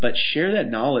but share that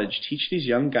knowledge. Teach these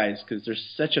young guys, because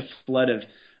there's such a flood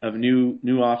of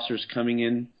new officers coming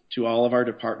in to all of our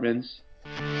departments.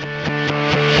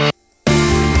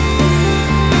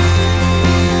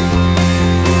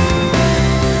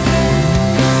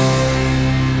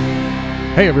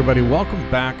 Hey everybody, welcome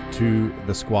back to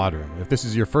The Squad Room. If this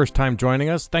is your first time joining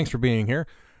us, thanks for being here.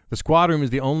 The Squad Room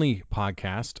is the only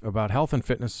podcast about health and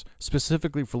fitness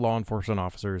specifically for law enforcement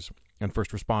officers and first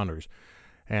responders.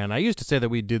 And I used to say that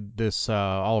we did this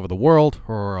all over the world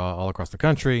or all across the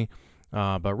country,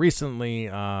 but recently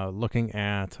looking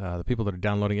at the people that are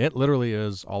downloading it, literally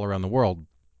is all around the world.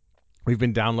 We've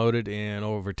been downloaded in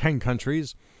over 10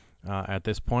 countries at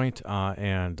this point,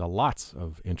 and lots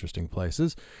of interesting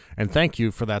places. And thank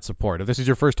you for that support. If this is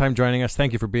your first time joining us,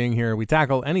 thank you for being here. We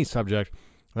tackle any subject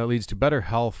that leads to better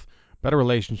health, better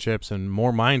relationships, and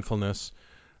more mindfulness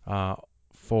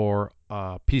for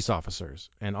peace officers,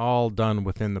 and all done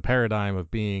within the paradigm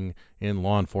of being in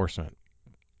law enforcement.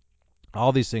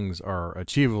 All these things are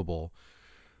achievable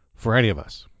for any of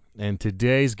us. And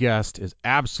today's guest is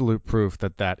absolute proof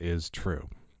that that is true.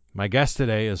 My guest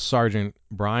today is Sergeant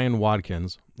Bryan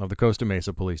Wadkins of the Costa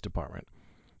Mesa Police Department.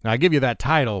 Now, I give you that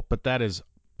title, but that is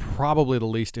probably the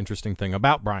least interesting thing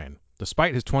about Bryan.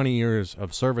 Despite his 20 years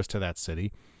of service to that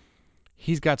city,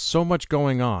 he's got so much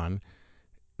going on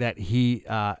that he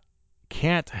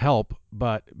can't help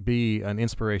but be an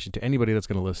inspiration to anybody that's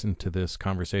going to listen to this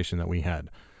conversation that we had.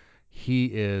 He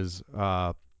is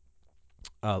a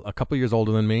couple years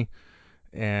older than me,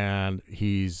 and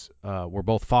we're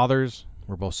both fathers.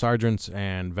 We're both sergeants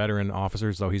and veteran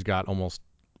officers, though he's got almost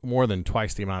more than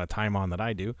twice the amount of time on that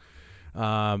I do.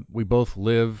 We both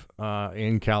live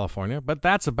in California, but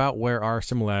that's about where our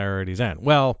similarities end.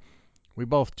 Well, we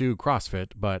both do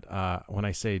CrossFit, but when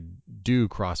I say do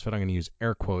CrossFit, I'm going to use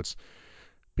air quotes,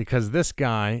 because this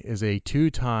guy is a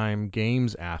two-time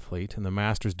Games athlete in the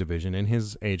Masters division in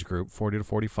his age group, 40 to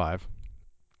 45.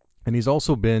 And he's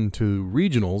also been to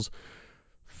Regionals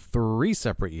 3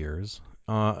 separate years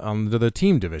under the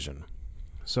team division.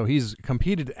 So he's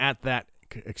competed at that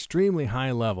extremely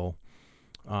high level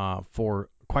for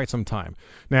quite some time.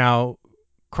 Now,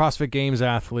 CrossFit Games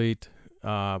athlete,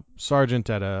 sergeant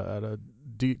at a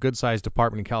good-sized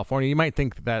department in California. You might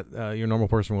think that your normal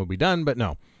person would be done, but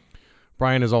no.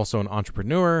 Bryan is also an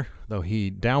entrepreneur, though he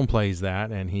downplays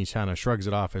that and he kind of shrugs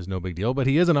it off as no big deal. But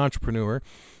he is an entrepreneur,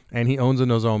 and he owns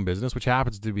his own business, which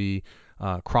happens to be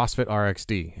CrossFit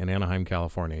RXD in Anaheim,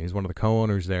 California. He's one of the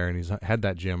co-owners there, and he's had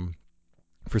that gym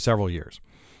for several years.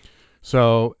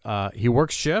 So he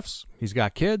works shifts. He's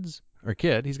got kids.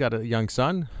 He's got a young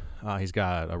son. He's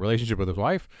got a relationship with his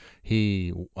wife.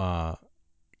 He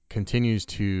continues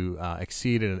to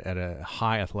exceed at a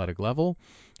high athletic level,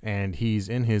 and he's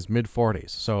in his mid-40s.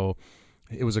 So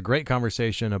it was a great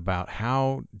conversation about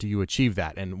how do you achieve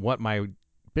that. And what my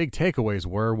big takeaways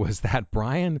was that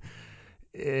Bryan,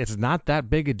 it's not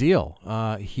that big a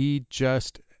deal. He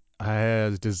just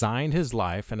has designed his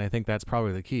life, and I think that's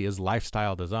probably the key, is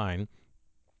lifestyle design,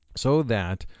 so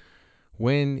that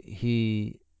when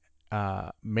he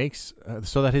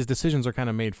so that his decisions are kind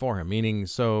of made for him, meaning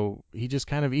so he just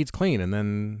kind of eats clean, and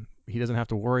then he doesn't have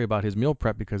to worry about his meal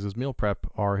prep because his meal prep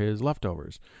are his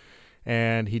leftovers.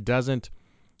 And he doesn't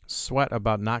sweat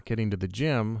about not getting to the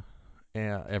gym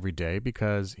every day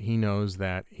because he knows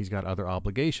that he's got other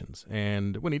obligations.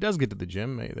 And when he does get to the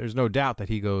gym, there's no doubt that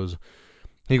he goes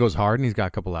hard, and he's got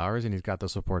a couple hours, and he's got the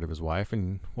support of his wife,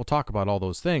 and we'll talk about all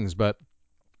those things. But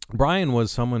Bryan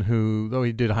was someone who, though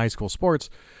he did high school sports,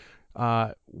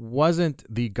 wasn't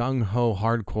the gung-ho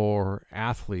hardcore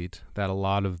athlete that a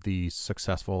lot of the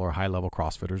successful or high-level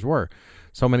CrossFitters were.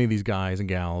 So many of these guys and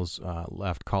gals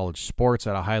left college sports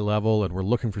at a high level and were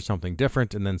looking for something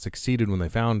different, and then succeeded when they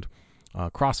found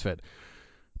CrossFit.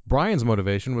 Bryan's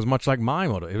motivation was much like my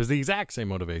motivation. It was the exact same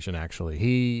motivation, actually.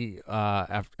 He,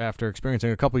 after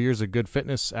experiencing a couple years of good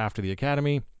fitness after the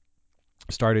academy,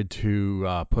 started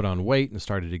to put on weight and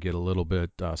started to get a little bit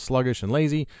sluggish and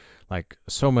lazy, like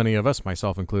so many of us,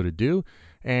 myself included, do.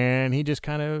 And he just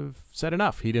kind of said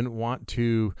enough. He didn't want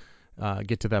to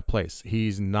get to that place.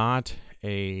 He's not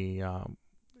I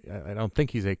don't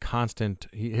think he's a constant,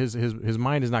 his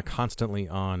mind is not constantly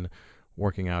on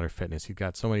working out or fitness. He's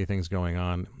got so many things going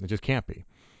on, it just can't be.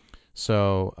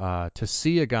 So to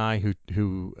see a guy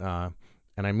who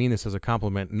and I mean this as a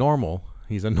compliment,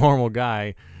 he's a normal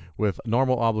guy with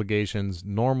normal obligations,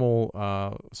 normal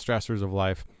stressors of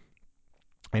life,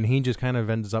 and he just kind of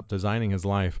ends up designing his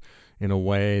life in a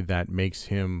way that makes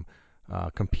him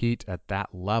compete at that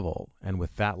level, and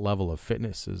with that level of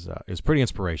fitness is pretty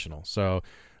inspirational. So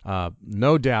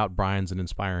No doubt Bryan's an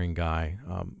inspiring guy.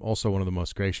 Also one of the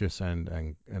most gracious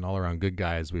and all-around good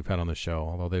guys we've had on the show,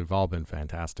 although they've all been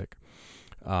fantastic.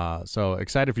 So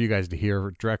excited for you guys to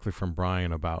hear directly from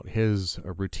Bryan about his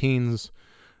routines,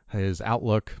 his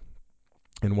outlook,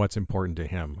 and what's important to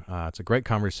him. It's a great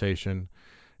conversation,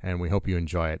 and we hope you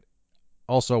enjoy it.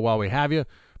 Also, while we have you,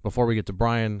 before we get to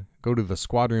Bryan, go to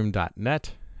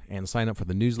thesquadroom.net and sign up for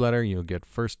the newsletter. You'll get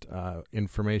first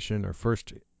information, or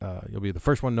you'll be the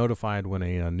first one notified when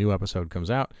a new episode comes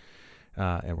out.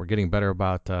 And we're getting better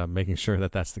about making sure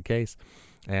that that's the case.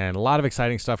 And a lot of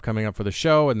exciting stuff coming up for the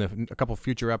show, and a couple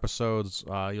future episodes.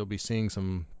 You'll be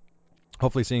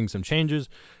hopefully seeing some changes.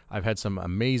 I've had some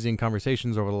amazing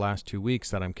conversations over the last 2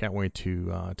 weeks that I can't wait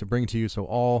to bring to you. So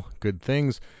all good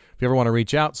things. If you ever want to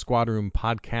reach out,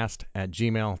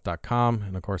 squadroompodcast@gmail.com,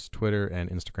 and of course Twitter and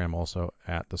Instagram also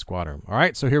at the Squadroom. All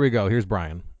right, so here we go. Here's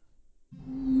Bryan.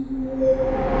 All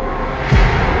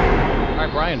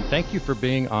right, Bryan, thank you for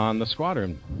being on the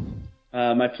Squadroom.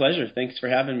 My pleasure. Thanks for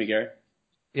having me, Gary.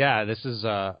 Yeah, this is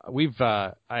I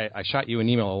shot you an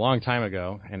email a long time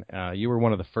ago, and you were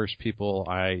one of the first people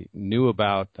I knew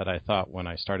about that I thought when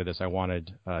I started this I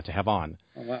wanted to have on.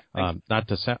 Oh, wow. Not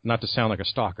to sound like a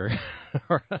stalker,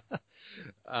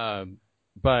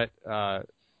 but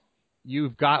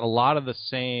you've got a lot of the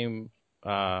same.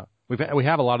 We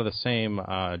have a lot of the same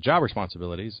job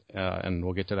responsibilities, and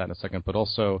we'll get to that in a second. But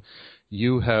also,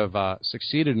 you have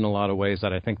succeeded in a lot of ways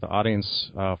that I think the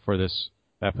audience for this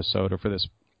episode or for this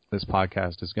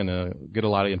podcast is going to get a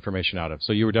lot of information out of.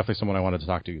 So you were definitely someone I wanted to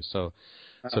talk to you. So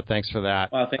thanks for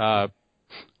that. Well, thank you.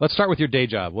 Let's start with your day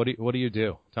job. What do you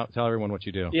do? Tell everyone what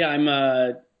you do. Yeah, I'm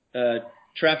a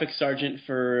traffic sergeant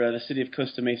for the city of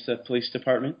Costa Mesa Police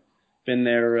Department. Been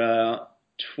there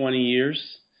 20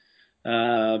 years.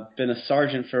 Been a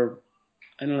sergeant for,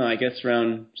 I don't know, I guess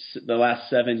around the last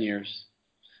 7 years.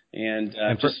 And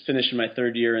just finishing my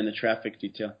third year in the traffic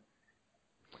detail.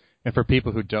 And for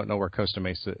people who don't know where Costa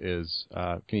Mesa is,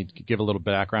 can you give a little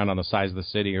background on the size of the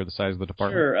city or the size of the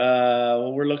department? Sure.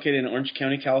 Well, we're located in Orange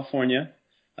County, California.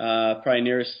 Probably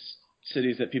nearest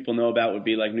cities that people know about would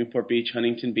be like Newport Beach,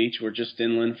 Huntington Beach. We're just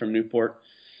inland from Newport.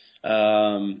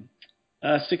 16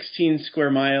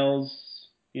 square miles,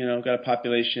 got a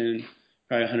population,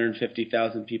 probably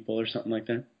 150,000 people or something like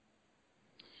that.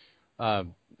 How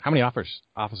many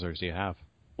officers do you have?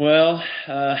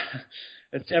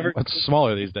 It's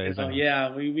smaller these days.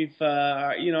 Yeah, we've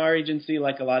our agency,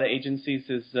 like a lot of agencies,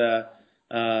 has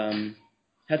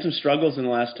had some struggles in the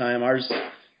last time. Ours,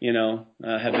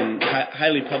 have been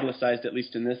highly publicized, at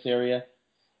least in this area,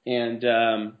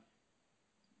 and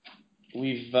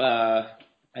we've, I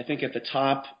think, at the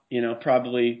top,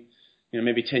 probably,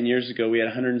 maybe 10 years ago, we had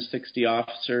 160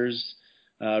 officers,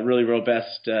 really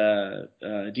robust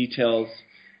details.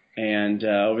 And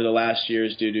over the last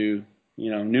years, due to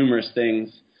numerous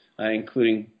things,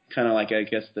 including kind of like, I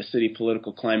guess, the city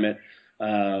political climate,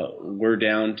 we're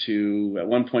down to, at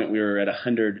one point we were at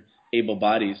 100 able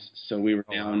bodies, so we were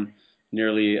down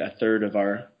nearly a third of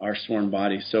our sworn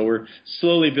bodies. So we're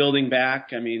slowly building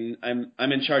back. I mean, I'm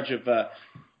in charge of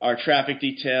our traffic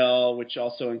detail, which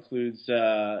also includes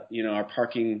our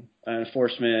parking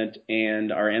enforcement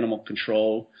and our animal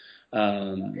control.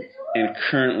 And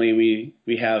currently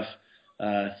we have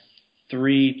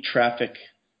 3 traffic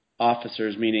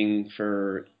officers, meaning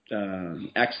for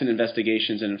accident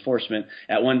investigations and enforcement.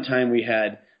 At one time we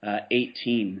had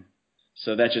 18.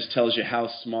 So that just tells you how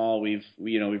small we've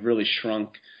really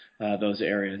shrunk those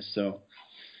areas. So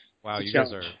wow, you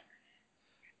guys are.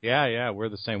 Yeah, we're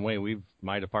the same way.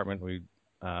 My department,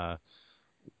 I'm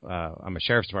a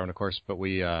sheriff's department, of course, but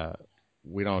we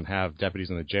don't have deputies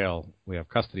in the jail. We have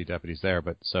custody deputies there,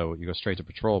 but so you go straight to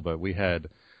patrol. But we had,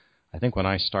 I think when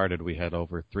I started, we had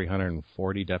over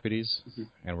 340 deputies,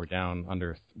 and we're down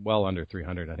well under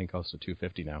 300. I think close to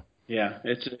 250 now. Yeah,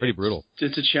 it's pretty brutal.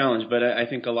 It's a challenge, but I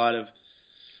think a lot of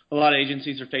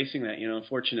agencies are facing that,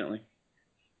 unfortunately.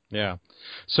 Yeah.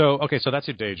 So that's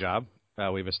your day job.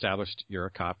 We've established you're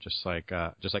a cop, just like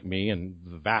me and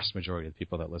the vast majority of the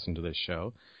people that listen to this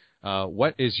show.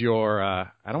 What is your,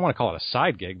 I don't want to call it a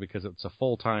side gig because it's a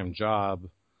full-time job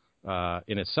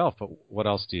in itself, but what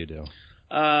else do you do?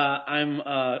 I'm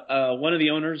one of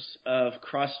the owners of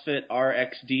CrossFit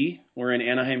RXD. We're in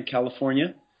Anaheim,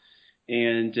 California,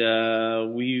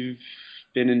 and we've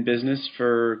been in business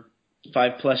for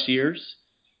 5+ years.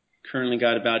 Currently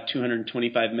got about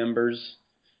 225 members.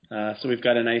 So we've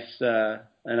got a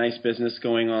nice business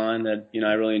going on that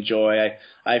I really enjoy.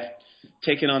 I've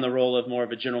taken on the role of more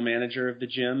of a general manager of the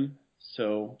gym,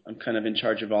 so I'm kind of in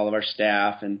charge of all of our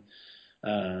staff and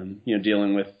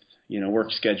dealing with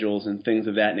work schedules and things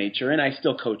of that nature. And I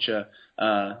still coach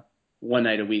one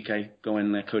night a week. I go in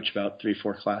and I coach about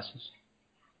 3-4 classes.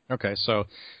 Okay, so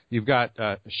you've got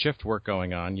shift work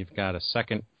going on. You've got a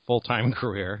second full-time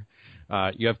career.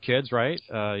 You have kids, right?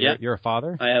 You're a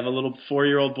father? I have a little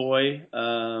 4-year-old boy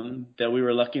that we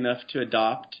were lucky enough to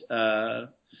adopt.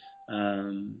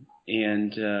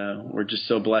 And we're just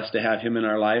so blessed to have him in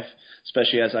our life,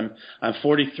 especially as I'm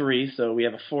 43, so we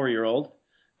have a 4-year-old.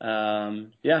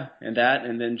 And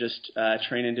then just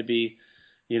training to be,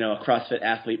 a CrossFit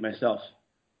athlete myself.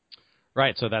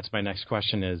 Right. So that's my next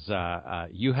question is,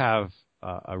 you have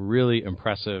a really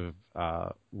impressive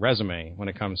resume when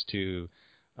it comes to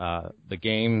the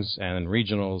games and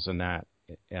regionals and that,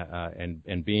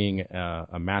 and being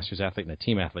a master's athlete and a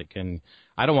team athlete.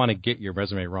 I don't want to get your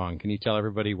resume wrong. Can you tell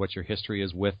everybody what your history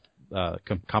is with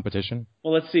competition?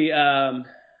 Well, let's see. I've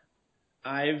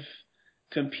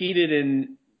competed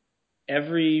in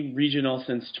every regional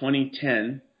since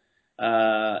 2010.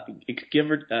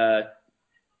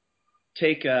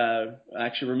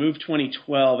 Remove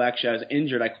 2012. Actually, I was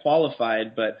injured. I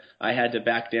qualified, but I had to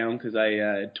back down because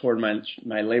I tore my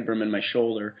labrum in my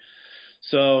shoulder.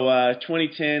 So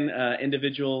 2010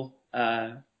 individual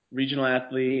regional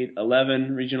athlete,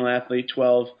 11 regional athlete,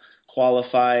 12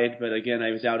 qualified, but again I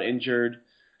was out injured.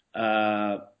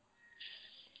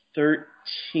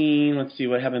 13. Let's see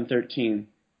what happened. 13.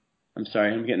 I'm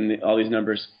sorry, I'm getting all these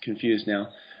numbers confused now.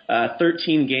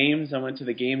 13 games. I went to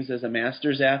the games as a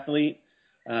master's athlete.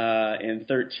 In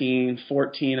 13,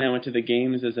 14, I went to the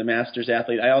games as a master's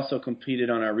athlete. I also competed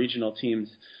on our regional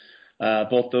teams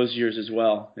both those years as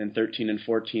well, in 13 and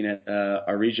 14 at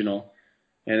our regional.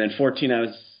 And then 14, I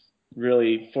was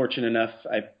really fortunate enough.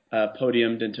 I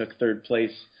podiumed and took third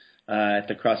place at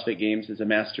the CrossFit Games as a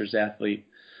master's athlete.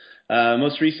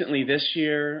 Most recently this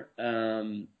year,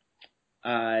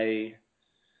 I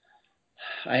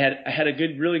had a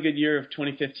really good year of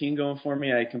 2015 going for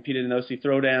me. I competed in OC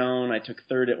Throwdown. I took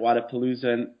third at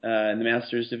Wadapalooza in the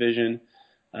Masters division,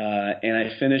 and I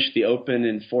finished the Open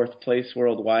in fourth place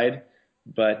worldwide.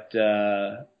 But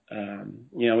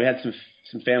we had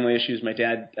some family issues. My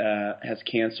dad has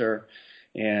cancer,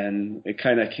 and it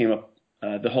kind of came up.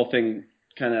 The whole thing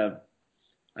kind of,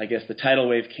 I guess, the tidal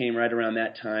wave came right around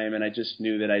that time, and I just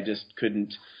knew that I just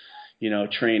couldn't,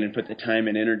 train and put the time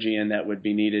and energy in that would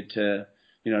be needed to,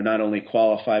 not only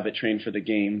qualify but train for the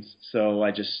games. So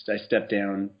I stepped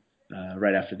down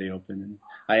right after the Open. And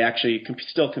I actually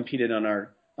still competed on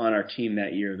our team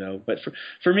that year though. But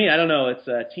for me, I don't know. It's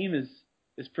team is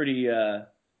pretty.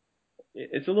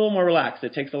 It's a little more relaxed.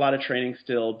 It takes a lot of training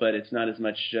still, but it's not as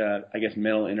much, I guess,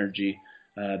 mental energy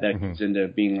that goes into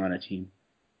being on a team.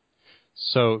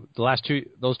 So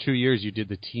those 2 years, you did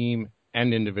the team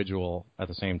and individual at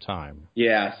the same time.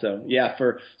 Yeah. So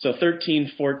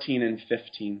 13, 14, and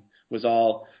 15 was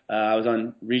all. I was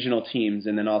on regional teams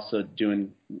and then also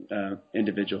doing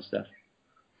individual stuff.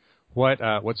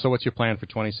 What's your plan for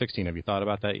 2016? Have you thought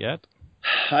about that yet?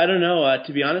 I don't know.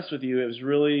 To be honest with you, it was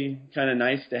really kind of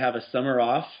nice to have a summer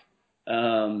off.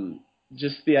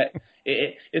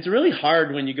 It's really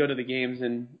hard when you go to the games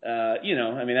and,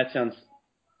 that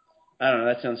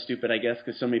sounds stupid, I guess,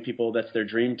 because so many people, that's their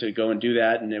dream to go and do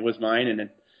that. And it was mine. And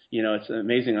it's an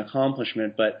amazing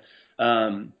accomplishment, but,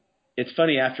 it's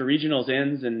funny, after regionals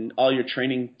ends and all your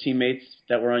training teammates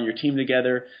that were on your team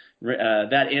together,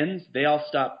 that ends, they all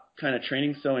stop kind of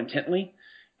training so intently,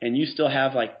 and you still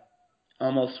have like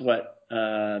almost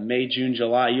May, June,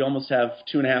 July, you almost have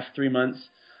 2.5, 3 months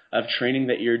of training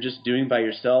that you're just doing by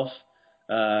yourself,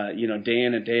 day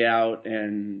in and day out,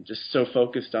 and just so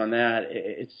focused on that.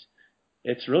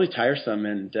 It's really tiresome,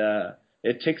 and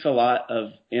it takes a lot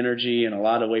of energy and a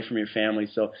lot away from your family.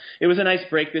 So it was a nice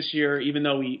break this year, even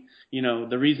though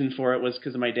the reason for it was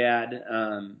because of my dad,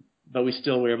 but we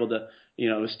still were able to,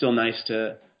 it was still nice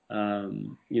to,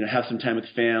 have some time with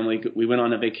family. We went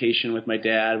on a vacation with my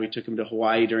dad. We took him to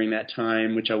Hawaii during that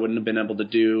time, which I wouldn't have been able to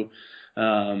do,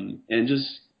 and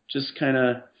just kind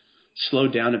of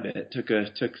slowed down a bit. Took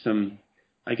some.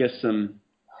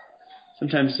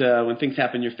 Sometimes when things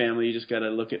happen in your family, you just got to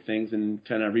look at things and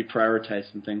kind of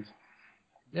reprioritize some things.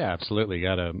 Yeah, absolutely. You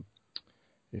got to.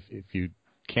 If you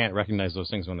can't recognize those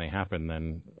things when they happen,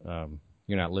 then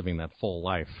you're not living that full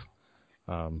life.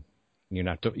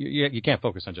 You can't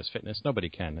focus on just fitness. Nobody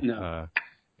can. No.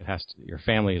 Your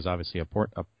family is obviously a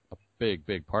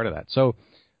big part of that. So,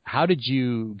 how did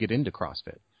you get into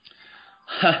CrossFit?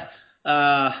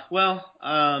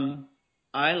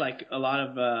 I, like a lot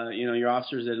of your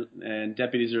officers and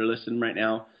deputies that are listening right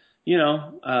now,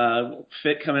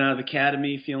 fit coming out of the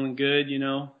academy, feeling good,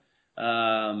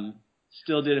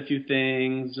 still did a few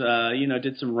things,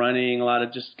 did some running, a lot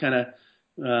of just kind of,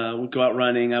 would go out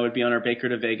running. I would be on our Baker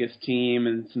to Vegas team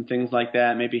and some things like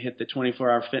that, maybe hit the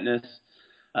 24-hour fitness.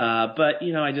 But,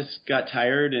 I just got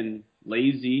tired and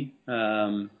lazy.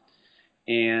 Went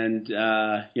in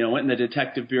the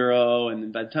detective bureau.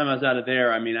 And by the time I was out of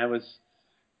there, I was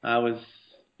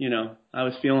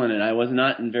feeling it. I was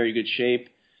not in very good shape.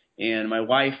 And my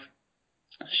wife,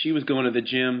 she was going to the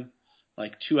gym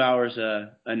like 2 hours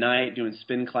a night doing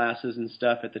spin classes and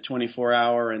stuff at the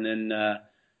 24-hour. And then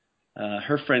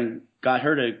her friend got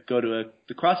her to go to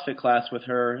the CrossFit class with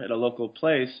her at a local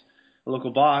place, a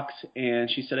local box. And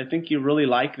she said, I think you really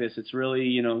like this. It's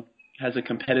really, has a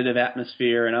competitive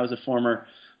atmosphere. And I was a former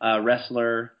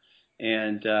wrestler.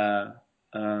 And, I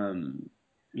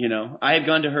had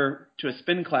gone to a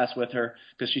spin class with her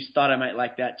because she thought I might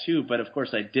like that too. But of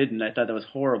course I didn't. I thought that was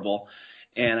horrible.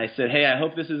 And I said, hey, I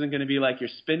hope this isn't going to be like your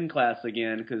spin class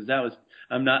again, because I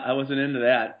wasn't into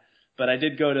that. But I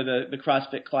did go to the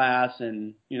CrossFit class,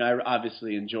 and, I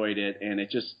obviously enjoyed it. And it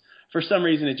just, for some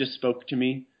reason, it just spoke to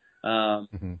me. I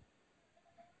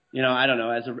don't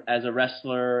know, as a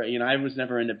wrestler, I was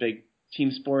never into big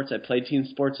team sports. I played team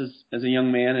sports as a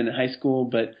young man in high school,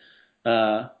 but,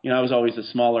 I was always a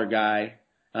smaller guy,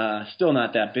 still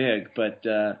not that big, but,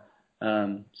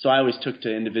 so I always took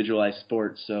to individualized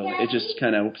sports. So it just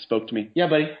kind of spoke to me. Yeah,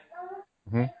 buddy.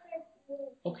 Mm-hmm.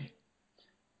 Okay.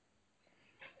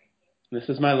 This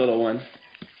is my little one.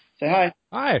 Say hi.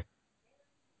 Hi.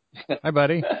 Hi,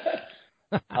 buddy.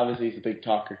 Obviously, he's a big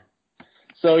talker.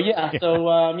 So,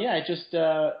 it just,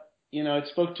 it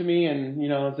spoke to me, and,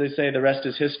 as they say, the rest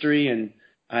is history, and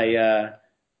I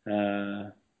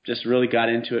just really got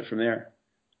into it from there.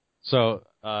 So,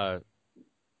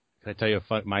 can I tell you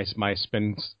my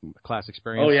spin class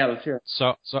experience? Oh, yeah, let's hear it.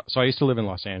 So I used to live in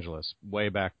Los Angeles way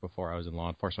back before I was in law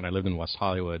enforcement. I lived in West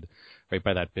Hollywood, right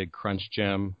by that big Crunch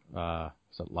gym, La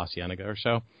Cienega or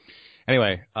so.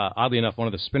 Anyway, oddly enough, one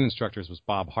of the spin instructors was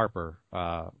Bob Harper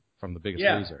from The Biggest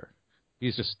Loser. He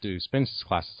used to do spin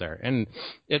classes there. And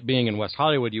it being in West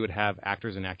Hollywood, you would have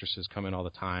actors and actresses come in all the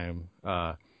time.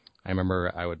 I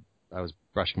remember I was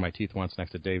brushing my teeth once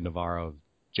next to Dave Navarro of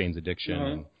Jane's Addiction,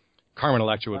 and Carmen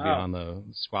Electra would be on the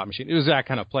squat machine. It was that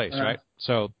kind of place, right?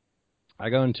 So I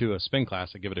go into a spin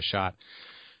class, I give it a shot,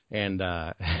 and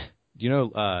do you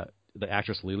know the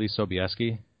actress Lily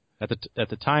Sobieski? At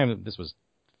the time, this was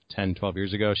 10, 12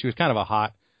 years ago, she was kind of a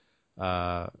hot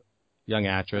young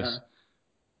actress.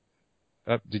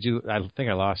 Did you? I think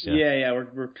I lost you. Yeah,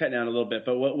 we're cutting out a little bit.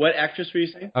 But what actress were you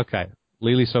saying? Okay,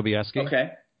 Lily Sobieski.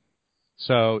 Okay.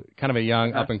 So kind of a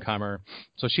young up-and-comer.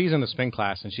 So she's in the spin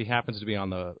class, and she happens to be on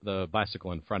the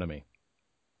bicycle in front of me.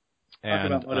 And,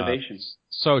 talk about motivation.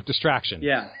 So distraction.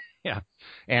 Yeah. Yeah.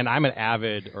 And I'm an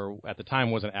avid, or at the time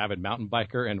was an avid mountain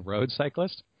biker and road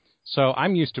cyclist. So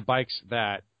I'm used to bikes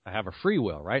that have a free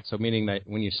wheel, right? So meaning that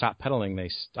when you stop pedaling, they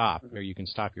stop, or you can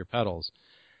stop your pedals.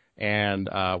 And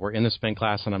we're in the spin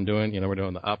class, and I'm doing, we're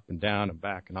doing the up and down and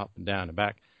back and up and down and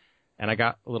back. And I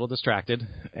got a little distracted,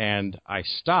 and I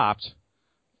stopped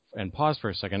and paused for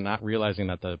a second, not realizing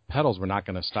that the pedals were not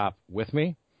going to stop with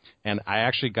me. And I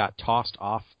actually got tossed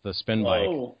off the spin bike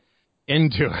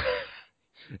into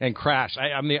and crashed.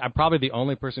 I'm probably the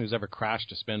only person who's ever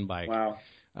crashed a spin bike. Wow.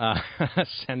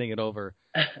 Sending it over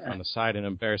on the side and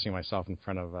embarrassing myself in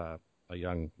front of a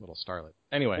young little starlet.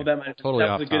 Anyway, that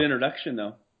was a good introduction,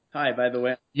 though. Hi, by the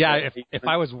way. Yeah, if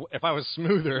I was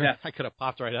smoother, I could have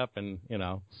popped right up and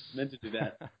meant to do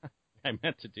that. I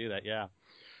meant to do that. Yeah.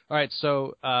 All right.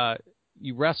 So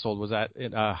you wrestled. Was that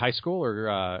in high school or?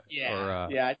 I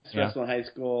just wrestled in high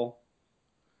school.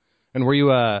 And were you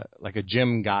like a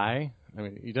gym guy? I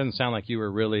mean, it doesn't sound like you were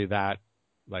really that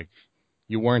like.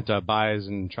 You weren't buys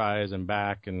and tries and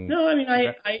back and. No, I mean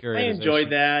I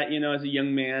enjoyed that. As a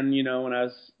young man, when I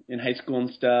was in high school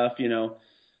and stuff.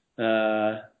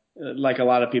 Like a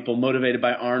lot of people, motivated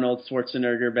by Arnold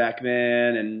Schwarzenegger back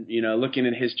then, and looking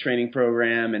at his training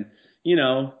program, and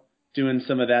doing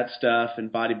some of that stuff and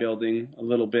bodybuilding a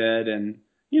little bit, and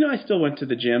I still went to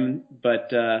the gym,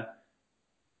 but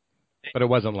it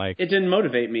wasn't like it didn't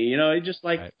motivate me. It just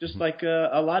like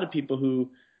a lot of people who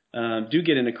do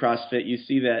get into CrossFit, you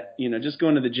see that just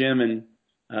going to the gym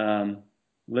and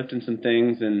lifting some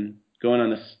things and going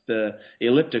on the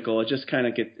elliptical, it just kind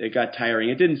of got tiring.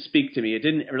 It didn't speak to me. It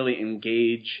didn't really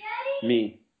engage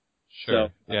me. Sure.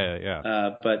 So,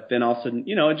 yeah. But then also,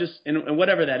 and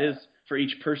whatever that is for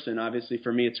each person. Obviously,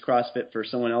 for me, it's CrossFit. For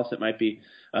someone else, it might be,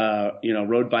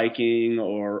 road biking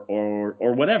or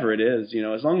whatever it is.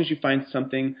 As long as you find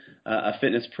something, a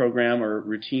fitness program or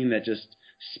routine that just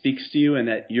speaks to you and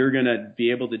that you're gonna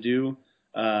be able to do,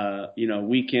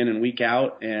 week in and week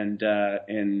out, and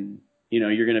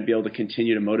you're going to be able to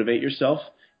continue to motivate yourself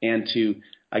and to,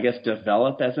 I guess,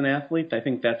 develop as an athlete. I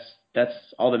think that's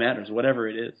all that matters, whatever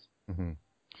it is. Mm-hmm.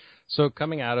 So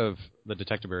coming out of the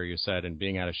detective bureau, you said, and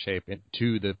being out of shape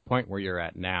to the point where you're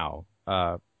at now,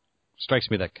 strikes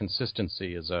me that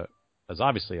consistency is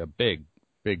obviously a big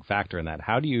factor in that.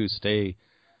 How do you stay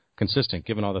consistent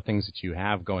given all the things that you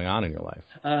have going on in your life?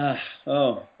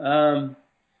 Well,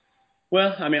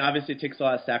 I mean, obviously it takes a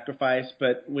lot of sacrifice,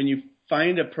 but when you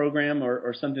find a program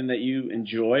or something that you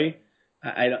enjoy,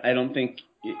 I don't think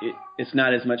it's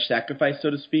not as much sacrifice, so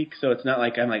to speak. So it's not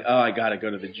like I'm like, oh, I got to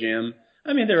go to the gym.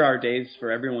 I mean, there are days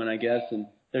for everyone, I guess, and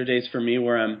there are days for me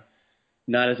where I'm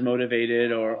not as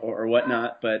motivated or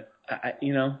whatnot, but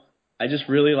I just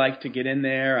really like to get in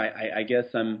there. I guess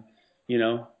I'm, we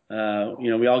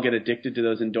all get addicted to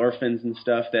those endorphins and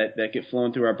stuff that get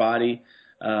flowing through our body.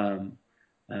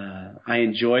 I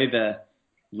enjoy the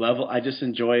level. I just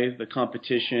enjoy the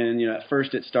competition. At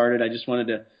first it started, I just wanted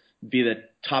to be the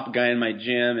top guy in my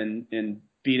gym and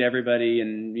beat everybody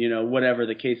and, whatever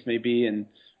the case may be in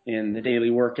the daily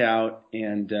workout.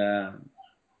 And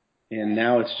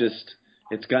now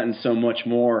it's gotten so much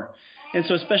more. And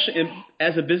so especially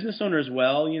as a business owner as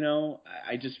well,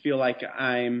 I just feel like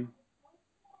I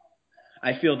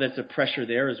feel that's a pressure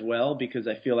there as well, because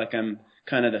I feel like I'm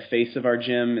kind of the face of our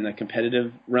gym in the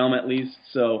competitive realm, at least.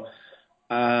 So,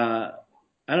 I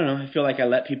don't know. I feel like I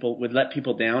would let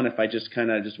people down if I just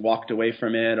kind of just walked away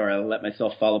from it, or I let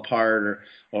myself fall apart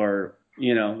or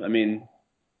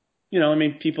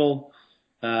people,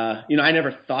 I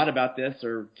never thought about this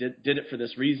or did it for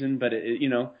this reason, but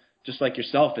just like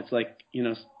yourself, it's like,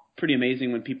 pretty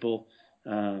amazing when people,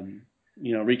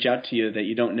 reach out to you that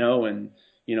you don't know and,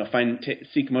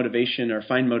 seek motivation or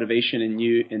find motivation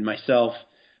in myself,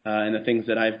 and the things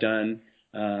that I've done.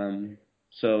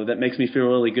 So that makes me feel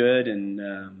really good,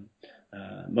 and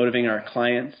motivating our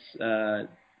clients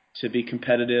to be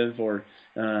competitive, or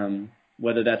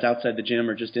whether that's outside the gym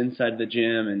or just inside the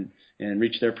gym, and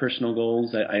reach their personal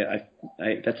goals.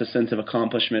 That's a sense of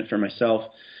accomplishment for myself.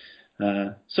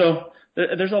 So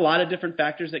there's a lot of different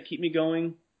factors that keep me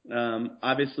going.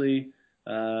 Obviously,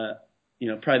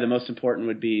 probably the most important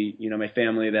would be, my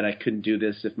family, that I couldn't do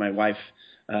this if my wife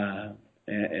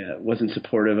wasn't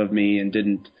supportive of me and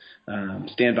didn't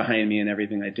stand behind me in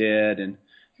everything I did. And,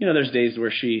 there's days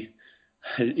where she'd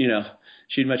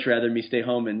much rather me stay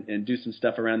home and do some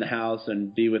stuff around the house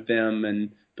and be with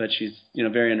them. But she's,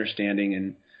 very understanding,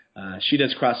 and she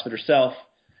does CrossFit herself,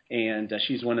 and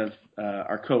she's one of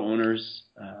our co-owners.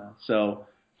 So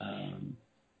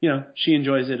she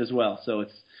enjoys it as well. So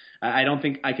I don't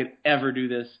think I could ever do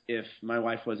this if my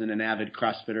wife wasn't an avid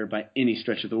CrossFitter by any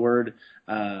stretch of the word.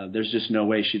 There's just no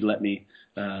way she'd let me,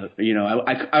 or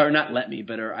not let me,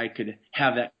 or I could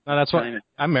have that. No, that's what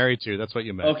I'm married to. That's what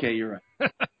you meant. Okay, you're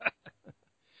right.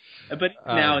 But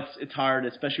now it's hard,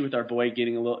 especially with our boy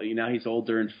getting a little. Now he's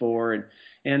older and 4,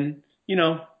 and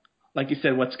like you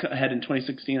said, what's ahead in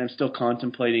 2016. I'm still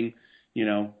contemplating,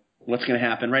 what's going to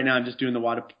happen. Right now, I'm just doing the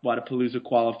Wadapalooza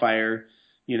qualifier.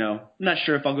 I'm not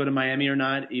sure if I'll go to Miami or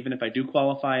not. Even if I do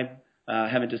qualify, I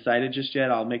haven't decided just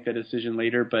yet. I'll make that decision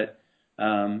later. But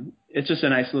it's just a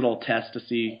nice little test to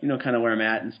see, kind of where I'm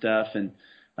at and stuff. And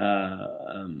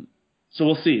so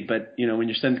we'll see. But, when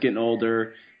your son's getting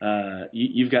older,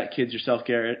 you've got kids yourself,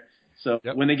 Garrett. So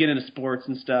when they get into sports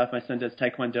and stuff, my son does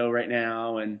Taekwondo right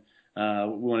now, and we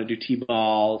want to do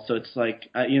T-ball. So it's like,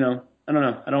 I don't know.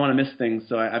 I don't want to miss things.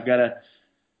 So I've got to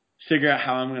figure out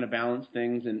how I'm going to balance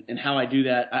things, and how I do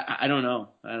that. I don't know.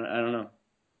 I don't know.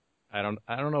 I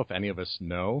don't know if any of us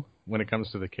know when it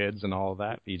comes to the kids and all of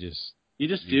that. You just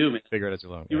do, man. Figure it as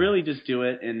alone. You really just do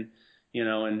it. And,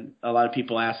 and a lot of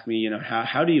people ask me,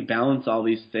 how do you balance all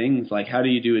these things? Like, how do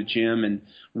you do a gym and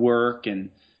work and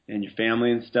your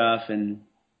family and stuff? And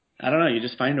I don't know. You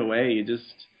just find a way. You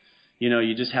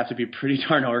just have to be pretty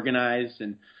darn organized.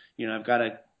 And, I've got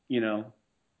to,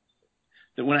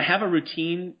 that when I have a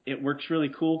routine, it works really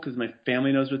cool because my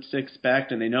family knows what to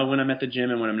expect, and they know when I'm at the gym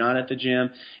and when I'm not at the gym.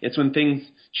 It's when things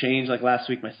change, like last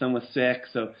week my son was sick,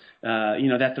 so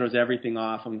that throws everything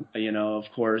off, of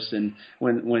course. And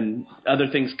when other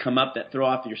things come up that throw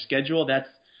off your schedule, that's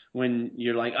when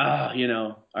you're like,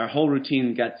 our whole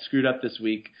routine got screwed up this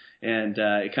week, and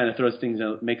it kind of throws things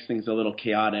out, makes things a little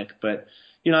chaotic. But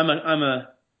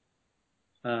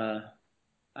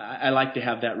I like to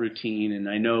have that routine, and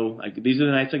I know these are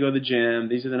the nights I go to the gym.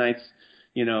 These are the nights,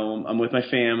 I'm with my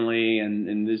family,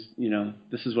 and this,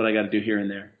 this is what I got to do here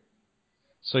and there.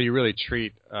 So you really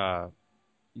treat,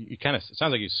 it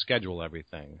sounds like you schedule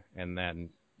everything, and then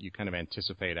you kind of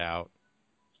anticipate out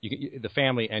the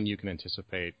family and you can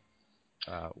anticipate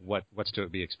what's to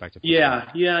be expected. Yeah,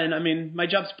 and I mean, my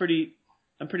job's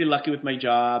I'm pretty lucky with my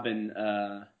job, and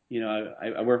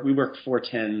we work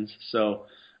 4/10s, so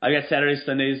I got Saturdays,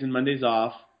 Sundays, and Mondays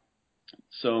off.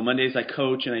 So Mondays I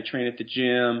coach and I train at the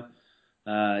gym.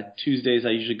 Tuesdays I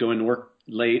usually go into work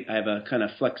late. I have a kind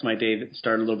of flex my day that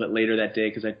start a little bit later that day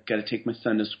because I got to take my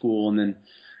son to school, and then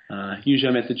usually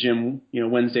I'm at the gym,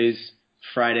 Wednesdays,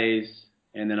 Fridays,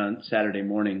 and then on Saturday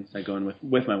mornings I go in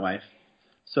with my wife.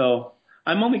 So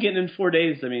I'm only getting in 4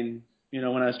 days. I mean,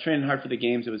 when I was training hard for the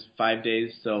games, it was 5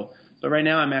 days. But right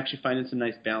now I'm actually finding some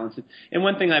nice balance. And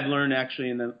one thing I've learned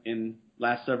actually in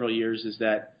last several years is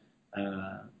that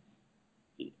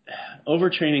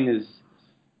overtraining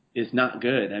is not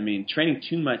good. I mean, training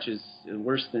too much is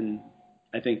worse than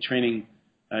I think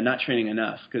not training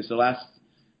enough. Because the last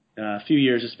few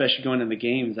years, especially going to the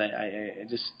games, I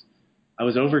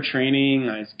was overtraining.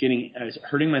 I was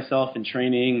hurting myself in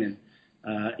training, and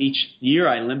each year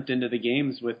I limped into the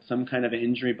games with some kind of an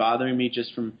injury bothering me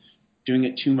just from doing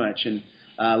it too much. And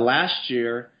last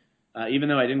year, even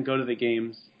though I didn't go to the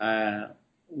games,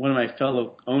 one of my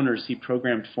fellow owners, he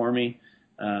programmed for me,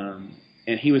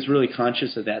 and he was really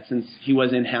conscious of that since he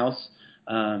was in-house.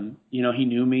 He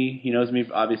knew me. He knows me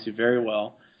obviously very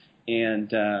well.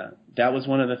 And that was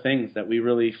one of the things that we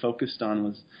really focused on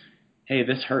was, hey,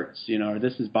 this hurts, or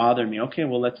this is bothering me. Okay,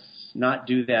 well, let's not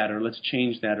do that, or let's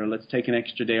change that, or let's take an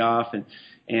extra day off. And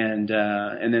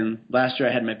then last year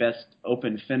I had my best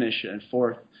open finish at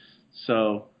 4th.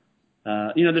 So,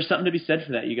 there's something to be said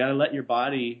for that. You got to let your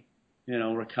body,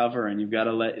 recover, and you've got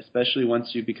to especially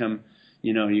once you become,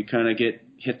 you kind of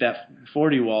hit that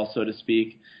 40 wall, so to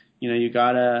speak, you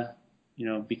got to,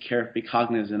 be careful, be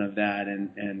cognizant of that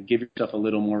and give yourself a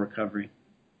little more recovery.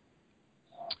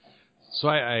 So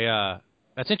I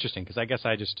that's interesting because I guess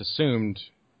I just assumed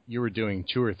you were doing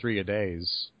 2 or 3 a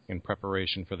days in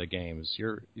preparation for the games.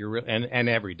 You're and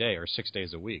every day or 6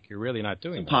 days a week. You're really not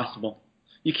doing it's impossible.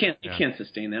 That. You can't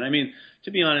sustain that. I mean,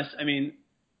 to be honest,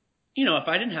 if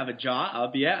I didn't have a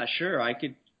job, yeah, sure, I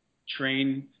could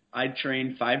train. I'd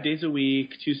train 5 days a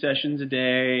week, 2 sessions a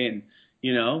day, and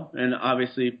and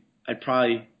obviously I'd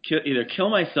probably either kill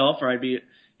myself or I'd be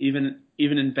even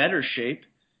in better shape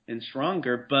and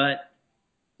stronger. But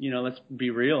let's be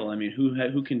real. I mean,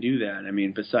 who can do that? I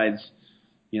mean, besides,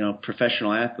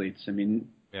 professional athletes. I mean,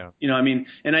 yeah.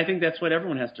 And I think that's what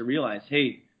everyone has to realize.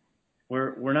 Hey,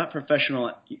 we're not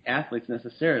professional athletes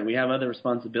necessarily. We have other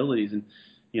responsibilities, and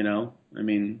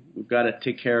we've got to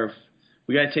take care of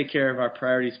our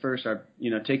priorities first.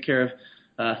 Take care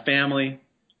of family.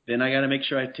 Then I got to make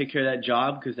sure I take care of that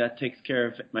job because that takes care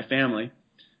of my family.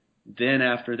 Then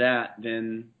after that,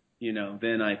 then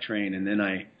I train and then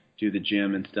I do the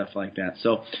gym and stuff like that.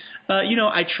 So,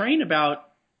 I train about,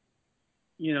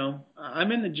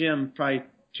 I'm in the gym probably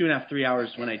 2.5, 3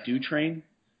 hours when I do train.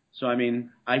 So, I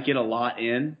get a lot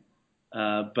in,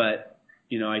 but,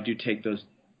 I do take those,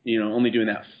 only doing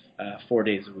that 4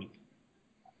 days a week.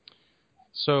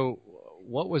 So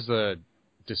what was the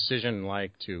decision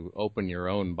like to open your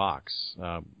own box?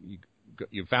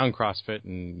 You found CrossFit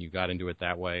and you got into it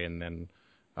that way, and then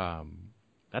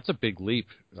that's a big leap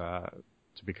to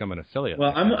become an affiliate.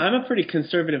 Well, I'm a pretty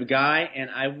conservative guy, and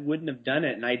I wouldn't have done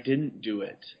it, and I didn't do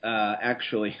it.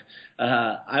 Actually,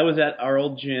 I was at our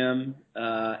old gym,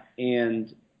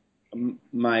 and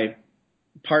my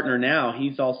partner now,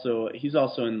 he's also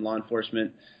in law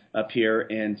enforcement up here,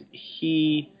 and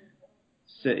he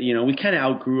said, we kind of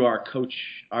outgrew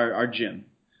our gym.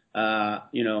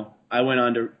 I went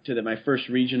on to my first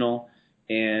regional,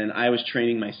 and I was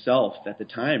training myself at the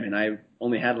time, and I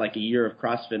only had like a year of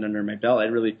CrossFit under my belt. I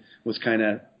really was kind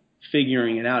of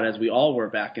figuring it out, as we all were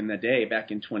back in the day,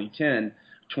 back in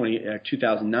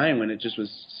 2009, when it just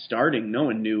was starting. No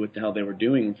one knew what the hell they were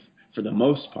doing for the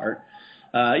most part.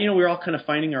 We were all kind of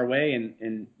finding our way,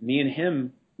 and me and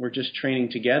him were just training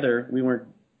together. We weren't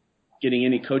getting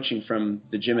any coaching from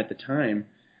the gym at the time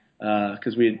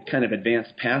because we had kind of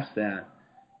advanced past that.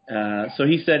 So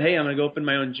he said, hey, I'm going to go open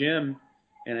my own gym.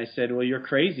 And I said, well, you're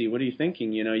crazy. What are you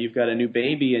thinking? You've got a new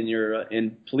baby and you're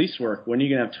in police work. When are you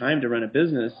going to have time to run a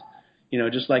business?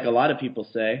 Just like a lot of people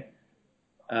say.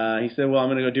 He said, well, I'm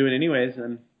going to go do it anyways.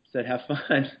 And I said, have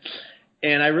fun.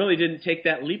 And I really didn't take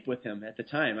that leap with him at the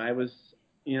time. I was,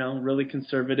 really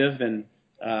conservative, and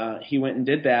he went and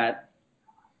did that.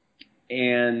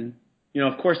 And,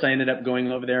 of course, I ended up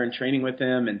going over there and training with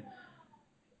him, and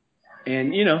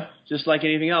just like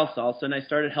anything else, all of a sudden I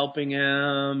started helping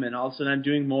him, and all of a sudden I'm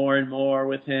doing more and more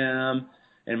with him,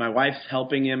 and my wife's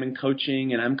helping him and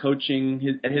coaching, and I'm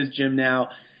coaching at his gym now.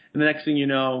 And the next thing you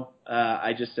know,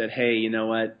 I just said, hey, you know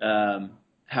what,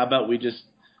 how about we just,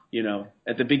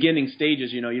 at the beginning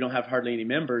stages, you don't have hardly any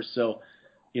members. So,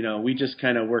 we just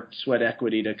kind of worked sweat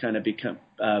equity to kind of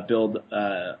build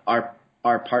our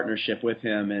partnership with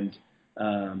him and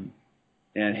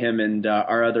him and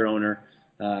our other owner.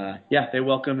 They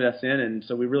welcomed us in. And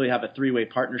so we really have a 3-way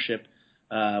partnership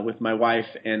with my wife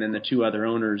and then the 2 other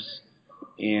owners.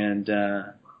 And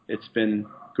it's been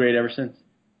great ever since.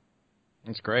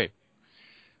 That's great.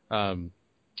 I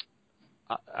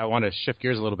want to shift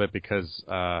gears a little bit because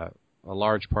a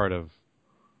large part of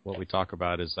what we talk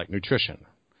about is like nutrition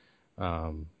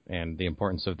and the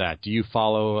importance of that. Do you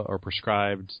follow or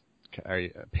prescribe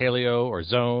paleo or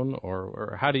zone,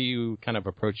 or how do you kind of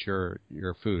approach your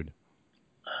food?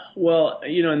 Well,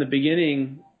 in the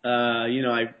beginning, I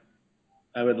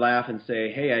would laugh and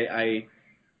say, hey,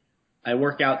 I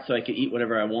work out so I could eat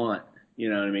whatever I want, you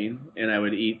know what I mean? And I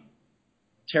would eat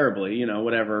terribly,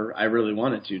 whatever I really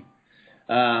wanted to.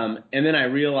 And then I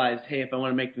realized, hey, if I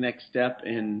want to make the next step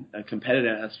in a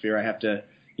competitive atmosphere, I have to,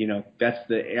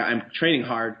 I'm training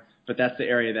hard, but that's the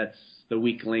area that's the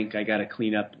weak link. I got to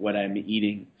clean up what I'm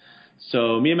eating.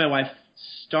 So me and my wife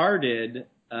started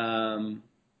on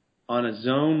a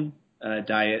zone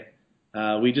diet.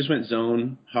 We just went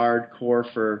zone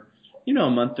hardcore for, a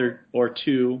month or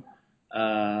 2.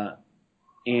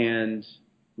 And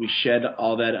we shed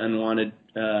all that unwanted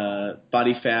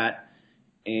body fat.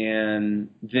 And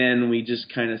then we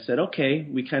just kind of said, okay,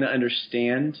 we kind of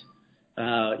understand,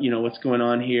 what's going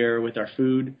on here with our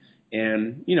food.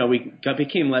 And, we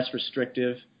became less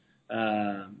restrictive.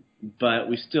 But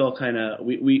we still kind of,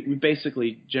 we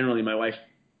basically, generally my wife,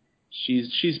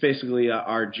 she's basically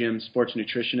our gym sports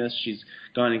nutritionist. She's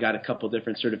gone and got a couple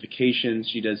different certifications.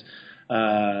 She does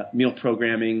meal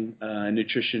programming,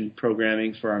 nutrition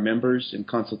programming for our members and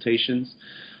consultations.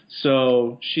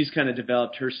 So she's kind of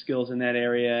developed her skills in that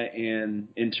area, and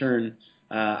in turn,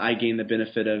 I gain the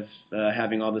benefit of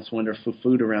having all this wonderful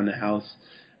food around the house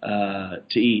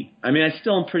to eat. I mean, I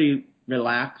still am pretty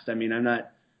relaxed. I mean, I'm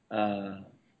not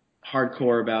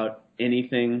hardcore about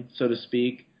anything, so to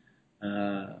speak.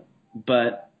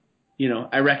 But,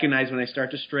 I recognize when I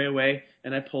start to stray away,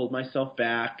 and I pulled myself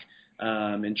back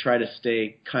and try to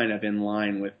stay kind of in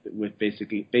line with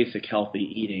basic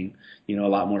healthy eating, a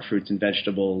lot more fruits and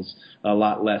vegetables, a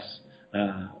lot less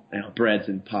breads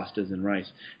and pastas and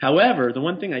rice. However, the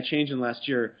one thing I changed in last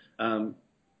year,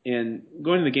 in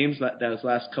going to the games those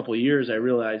last couple of years, I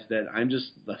realized that I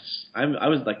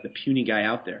was like the puny guy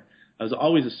out there. I was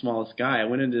always the smallest guy. I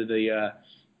went into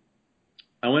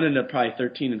probably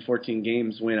 13 and 14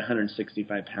 games weighing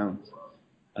 165 pounds.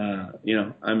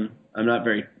 I'm not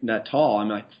that tall. I'm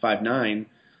like 5'9",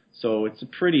 so it's a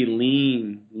pretty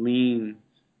lean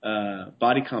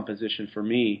body composition for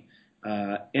me.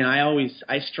 And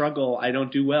I struggle. I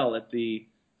don't do well at the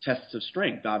tests of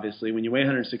strength. Obviously, when you weigh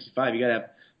 165, you got to have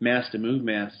mass to move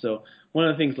mass. So one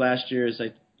of the things last year is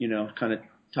I, kind of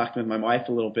talked with my wife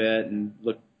a little bit and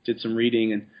did some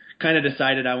reading and kind of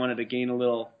decided I wanted to gain a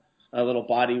little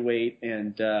body weight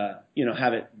and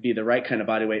have it be the right kind of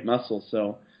body weight muscle.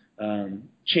 So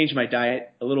change my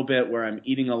diet a little bit where I'm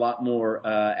eating a lot more.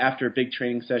 After big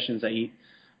training sessions, I eat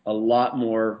a lot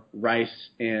more rice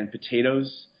and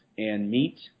potatoes and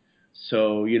meat.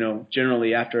 So,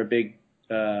 generally after a big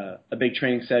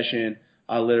training session,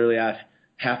 I'll literally have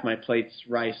half my plate's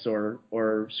rice or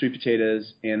sweet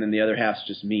potatoes, and then the other half's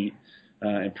just meat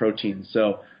and protein.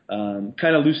 So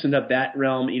kind of loosened up that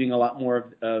realm, eating a lot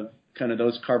more of kind of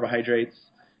those carbohydrates,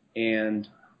 and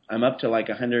I'm up to like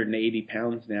 180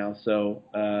 pounds now, so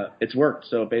it's worked.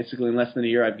 So basically in less than a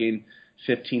year, I've gained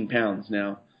 15 pounds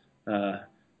now. It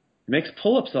makes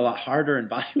pull-ups a lot harder and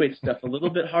bodyweight stuff a little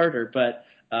bit harder, but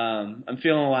I'm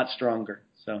feeling a lot stronger,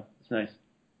 so it's nice.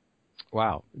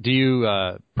 Wow. Do you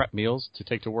prep meals to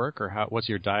take to work, or what's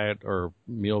your diet or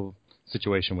meal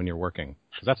situation when you're working?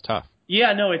 Because that's tough.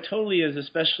 Yeah, no, it totally is,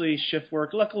 especially shift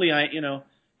work. Luckily, I'm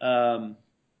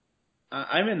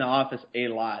in the office a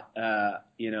lot.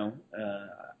 I'm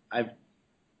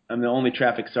the only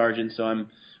traffic sergeant, so I'm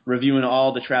reviewing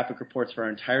all the traffic reports for our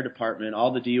entire department,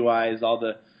 all the DUIs, all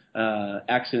the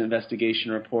accident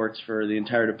investigation reports for the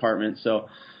entire department. So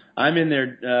I'm in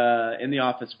there in the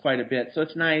office quite a bit. So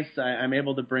it's nice. I'm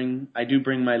able to bring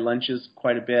my lunches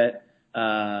quite a bit.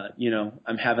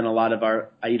 I'm having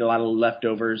I eat a lot of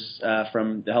leftovers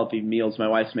from the healthy meals my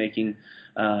wife's making.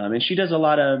 And she does a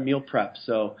lot of meal prep.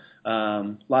 So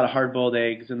a lot of hard-boiled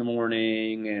eggs in the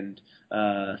morning and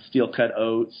steel-cut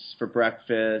oats for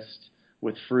breakfast,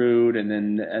 with fruit, and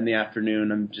then in the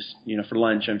afternoon I'm just, for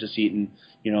lunch I'm just eating,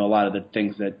 a lot of the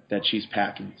things that she's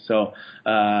packing. So,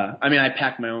 I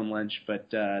pack my own lunch, but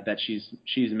that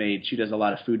she's made. She does a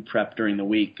lot of food prep during the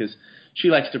week because she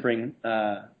likes to bring.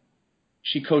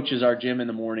 She coaches our gym in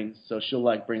the morning, so she'll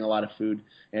bring a lot of food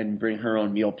and bring her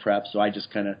own meal prep. So I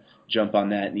just kind of jump on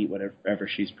that and eat whatever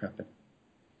she's prepping.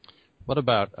 What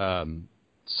about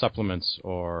supplements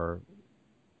or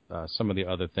some of the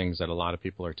other things that a lot of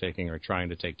people are taking or trying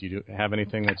to take? Do you have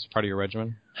anything that's part of your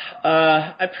regimen?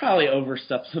 I probably over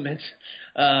supplement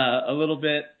a little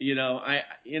bit. I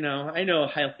know a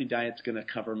healthy diet's going to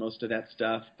cover most of that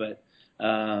stuff, but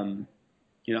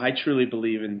I truly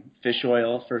believe in fish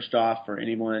oil. First off, for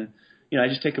anyone, I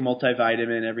just take a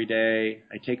multivitamin every day.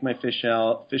 I take my fish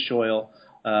oil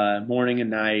morning and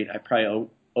night. I probably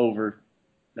over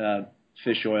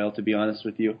fish oil, to be honest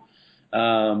with you.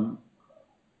 And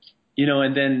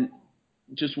then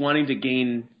just wanting to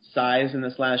gain size in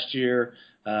this last year,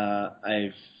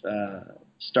 I've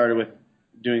started with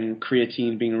doing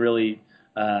creatine, being really,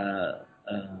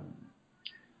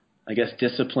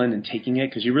 disciplined and taking it,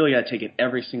 because you really got to take it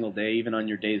every single day, even on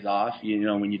your days off.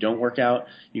 When you don't work out,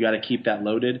 you got to keep that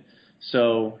loaded.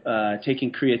 So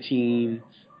taking creatine,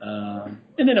 and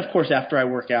then of course after I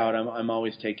work out, I'm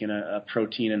always taking a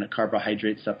protein and a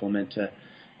carbohydrate supplement to,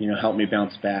 help me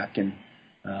bounce back. And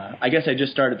I guess I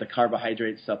just started the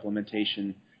carbohydrate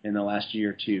supplementation in the last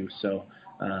year or two. So,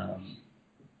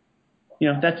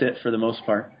 that's it for the most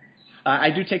part. I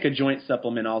do take a joint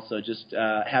supplement also, just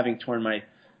having torn my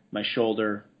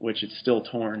shoulder, which it's still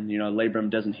torn. Labrum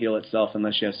doesn't heal itself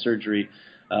unless you have surgery.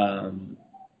 I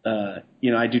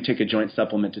do take a joint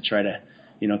supplement to try to,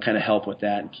 kind of help with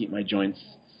that and keep my joints,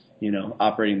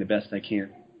 operating the best I can.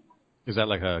 Is that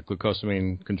like a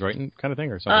glucosamine chondroitin kind of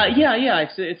thing or something? Yeah.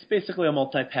 It's basically a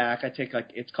multi-pack. I take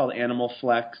it's called Animal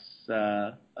Flex,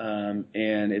 and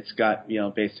it's got,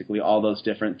 basically all those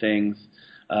different things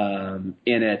in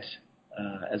it,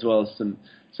 as well as some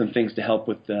things to help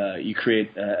with you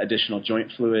create additional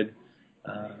joint fluid.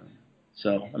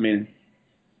 So,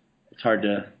 it's hard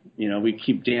to, we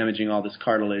keep damaging all this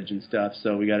cartilage and stuff,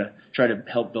 so we got to try to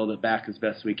help build it back as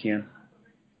best we can.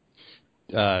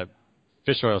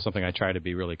 Fish oil is something I try to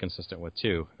be really consistent with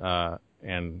too,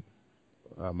 and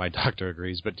my doctor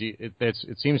agrees. But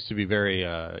it seems to be very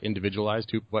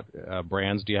individualized. What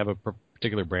brands do you have? A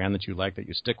particular brand that you like that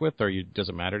you stick with, or does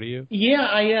it matter to you?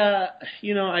 Yeah,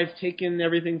 I've taken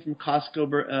everything from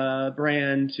Costco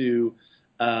brand to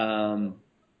Pure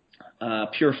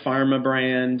Pharma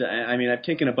brand. I've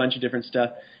taken a bunch of different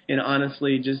stuff, and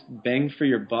honestly, just bang for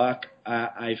your buck.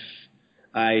 I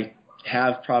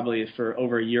have probably for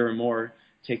over a year or more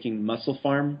taking Muscle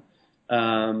Farm.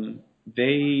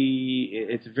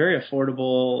 It's very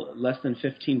affordable, less than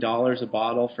 $15 a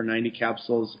bottle for 90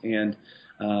 capsules, and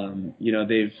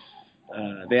they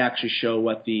actually show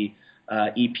what the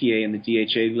EPA and the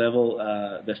DHA level,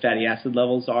 the fatty acid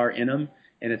levels are in them,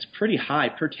 and it's pretty high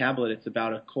per tablet. It's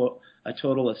about a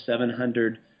total of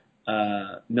 700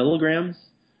 milligrams.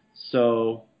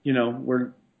 So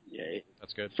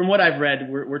that's good. From what I've read,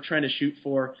 we're trying to shoot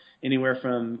for anywhere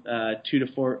from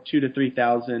 2,000 to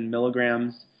 3,000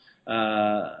 milligrams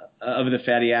of the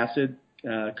fatty acid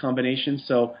combination.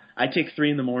 So I take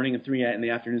 3 in the morning and 3 in the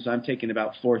afternoon. So I'm taking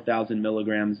about 4,000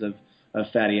 milligrams of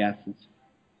fatty acids.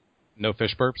 No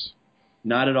fish burps?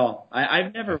 Not at all.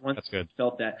 I've never once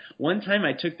felt that. One time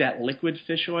I took that liquid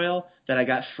fish oil that I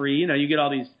got free. You get all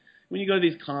these, when you go to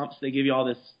these comps, they give you all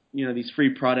this, these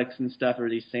free products and stuff, or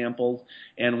these samples.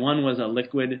 And one was a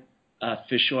liquid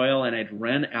fish oil, and I'd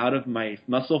run out of my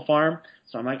Muscle Farm.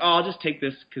 So I'm like, I'll just take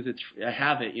this because I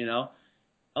have it,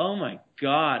 Oh my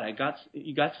God,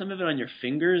 you got some of it on your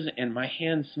fingers, and my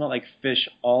hands smelled like fish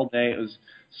all day. It was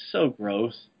so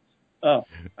gross. Oh,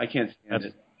 I can't stand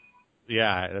it.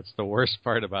 Yeah, that's the worst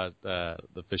part about the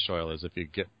fish oil is if you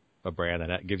get a brand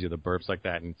that gives you the burps like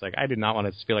that, and it's like, I did not want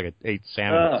to feel like I ate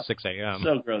salmon at 6 a.m.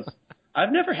 So gross.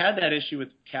 I've never had that issue with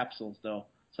capsules, though.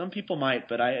 Some people might,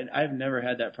 but I've never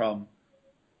had that problem.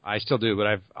 I still do,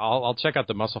 but I'll check out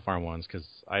the Muscle Farm ones because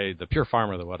the Pure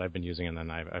Pharma are what I've been using, and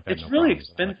then I've had it's no really problems.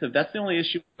 Expensive. That's the only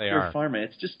issue with Pure Pharma.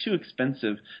 It's just too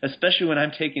expensive, especially when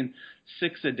I'm taking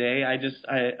 6 a day.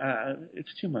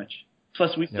 It's too much.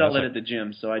 Plus, we sell it at the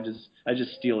gym, so I just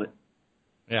steal it.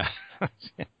 Yeah.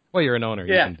 Well, you're an owner.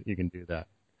 Yeah. You can do that.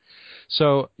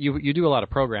 So you do a lot of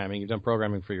programming. You've done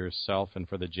programming for yourself and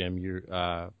for the gym.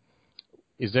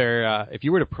 Is there if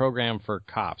you were to program for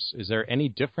cops, is there any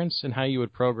difference in how you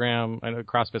would program? I know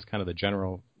CrossFit's kind of the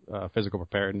general physical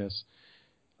preparedness.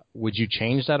 Would you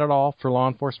change that at all for law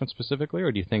enforcement specifically,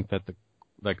 or do you think that the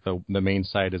main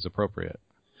site is appropriate?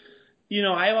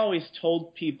 I've always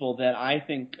told people that I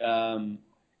think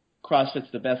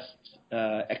CrossFit's the best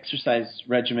exercise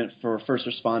regimen for first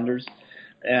responders.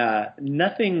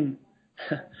 Nothing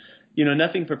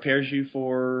prepares you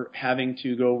for having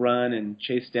to go run and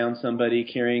chase down somebody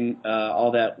carrying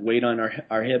all that weight on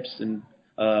our hips and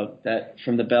that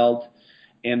from the belt.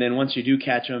 And then once you do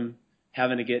catch them,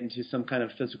 having to get into some kind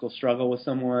of physical struggle with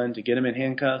someone to get them in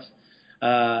handcuffs.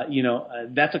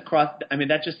 That's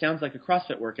that just sounds like a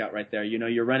CrossFit workout right there.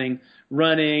 You're running,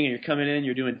 and you're coming in,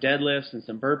 you're doing deadlifts and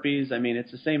some burpees. I mean,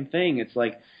 it's the same thing. It's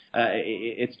like,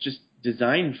 it's just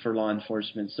designed for law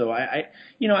enforcement. So I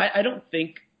don't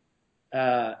think, you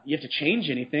have to change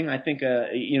anything. I think,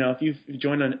 if you've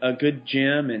joined a good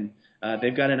gym and,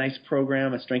 they've got a nice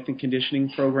program, a strength and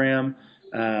conditioning program,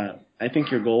 I think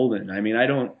you're golden. I mean, I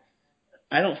don't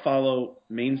follow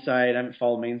Mainside. I haven't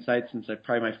followed Mainside since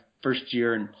probably my first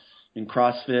year in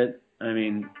CrossFit. I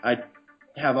mean, I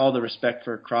have all the respect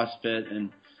for CrossFit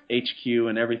and HQ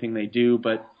and everything they do.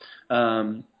 But,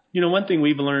 one thing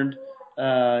we've learned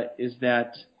is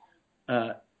that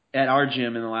at our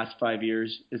gym in the last 5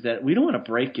 years is that we don't want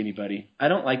to break anybody. I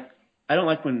don't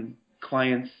like when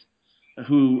clients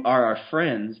who are our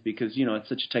friends, because, it's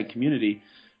such a tight community,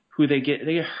 who they get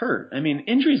hurt. I mean,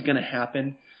 injury is going to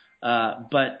happen.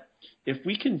 But if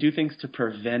we can do things to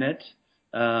prevent it,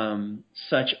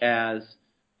 such as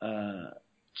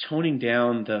toning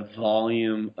down the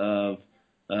volume of,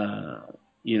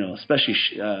 especially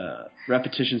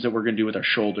repetitions that we're going to do with our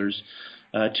shoulders,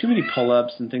 too many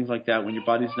pull-ups and things like that when your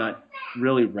body's not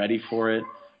really ready for it.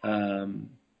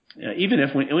 Even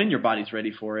if when your body's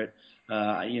ready for it,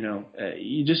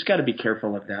 you just got to be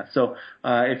careful of that. So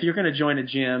if you're going to join a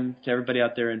gym, to everybody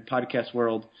out there in podcast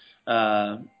world,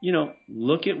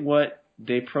 look at what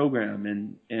they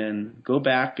program and go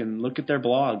back and look at their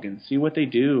blog and see what they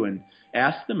do and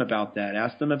ask them about that.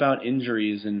 Ask them about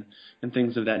injuries and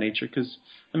things of that nature. Because,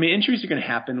 injuries are going to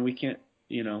happen. We can't,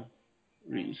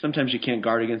 sometimes you can't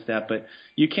guard against that, but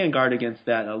you can guard against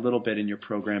that a little bit in your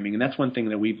programming. And that's one thing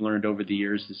that we've learned over the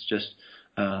years is just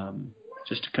to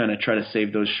kind of try to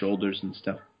save those shoulders and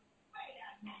stuff.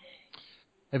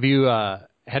 Have you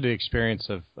had the experience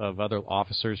of other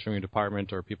officers from your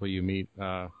department or people you meet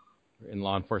in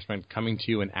law enforcement coming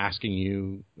to you and asking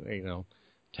you,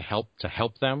 to help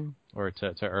them or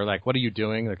or like, what are you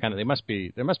doing? There must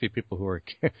be people who are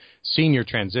seeing your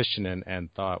transition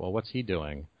and thought, well, what's he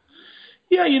doing?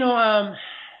 Yeah,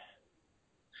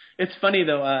 it's funny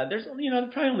though. There's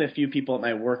probably only a few people at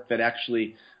my work that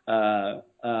actually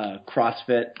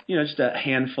CrossFit. Just a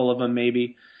handful of them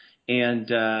maybe, and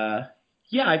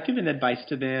I've given advice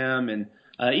to them, and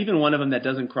even one of them that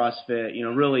doesn't CrossFit,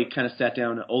 really kind of sat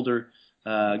down, an older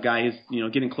guy who's,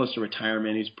 getting close to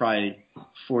retirement. He's probably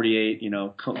 48,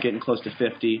 getting close to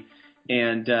 50,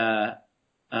 and kind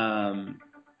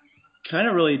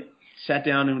of really sat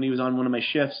down when he was on one of my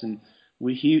shifts, and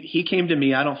he came to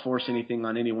me. I don't force anything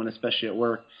on anyone, especially at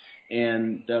work,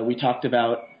 and we talked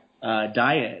about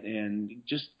diet and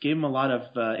just gave him a lot of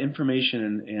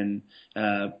information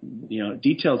and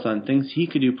details on things he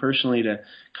could do personally to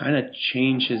kind of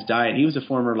change his diet. He was a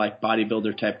former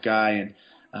bodybuilder type guy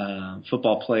and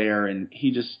football player, and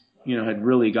he just had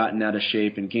really gotten out of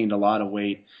shape and gained a lot of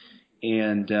weight.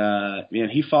 And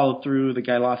he followed through. The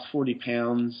guy lost 40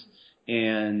 pounds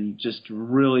and just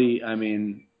really,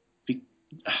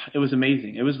 it was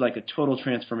amazing. It was like a total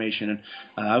transformation,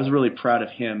 and I was really proud of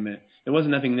him. It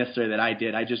wasn't nothing necessarily that I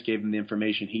did. I just gave him the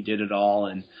information. He did it all,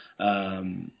 and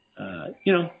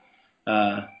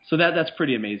so that's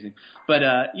pretty amazing. But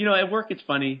at work it's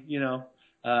funny.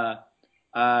 I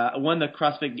won the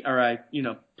CrossFit, or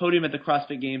podium at the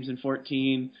CrossFit Games in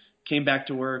 2014. Came back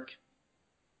to work,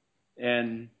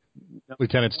 and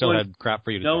Lieutenant still had crap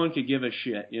for you to no one could give a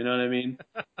shit, you know what I mean?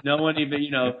 No one even,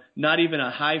 not even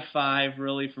a high five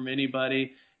really from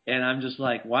anybody. And I'm just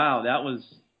like, wow, that was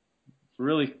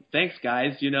really, thanks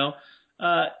guys, because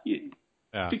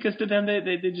to them,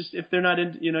 they just, if they're not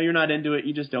in, you're not into it,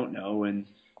 you just don't know. And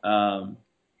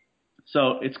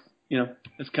so it's,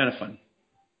 it's kind of fun.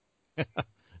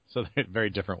 So they're very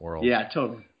different worlds. Yeah,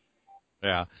 totally.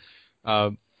 Yeah.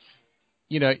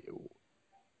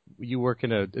 You work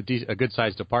in a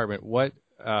good-sized department.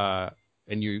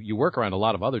 And you work around a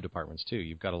lot of other departments too.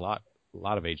 You've got a lot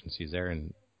of agencies there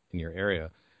in your area.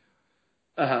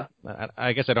 Uh-huh.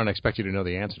 I guess I don't expect you to know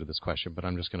the answer to this question, but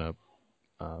I'm just going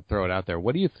to throw it out there.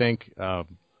 What do you think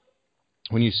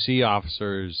when you see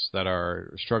officers that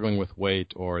are struggling with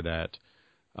weight or that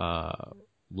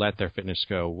let their fitness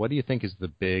go? What do you think is the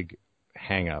big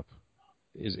hang-up?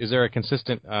 Is there a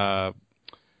consistent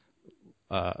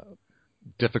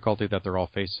difficulty that they're all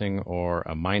facing, or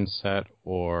a mindset,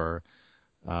 or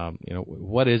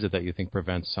what is it that you think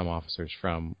prevents some officers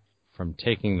from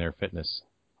taking their fitness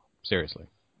seriously?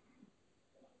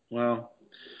 Well,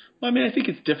 I mean, I think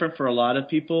it's different for a lot of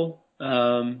people.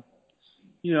 A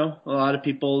lot of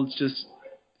people, it's just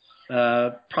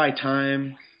probably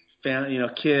time,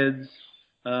 kids.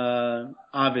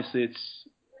 Obviously, it's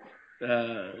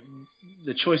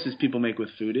the choices people make with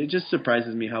food. It just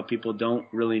surprises me how people don't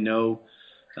really know,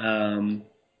 and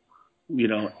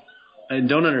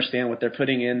don't understand what they're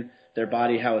putting in their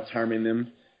body, how it's harming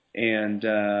them, and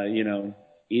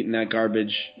eating that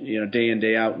garbage, day in,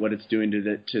 day out, what it's doing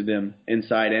to them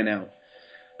inside and out.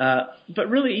 But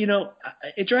really,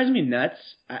 it drives me nuts.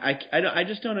 I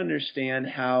just don't understand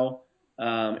how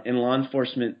in law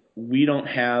enforcement we don't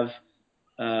have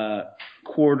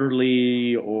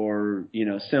quarterly or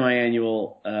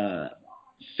semi-annual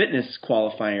fitness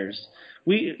qualifiers.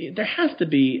 There has to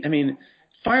be. I mean,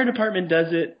 fire department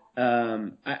does it.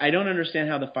 I don't understand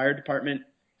how the fire department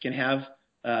can have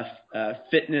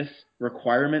fitness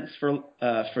requirements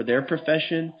for their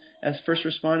profession as first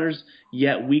responders,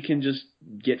 yet we can just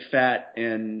get fat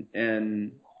and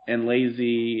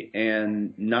lazy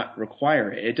and not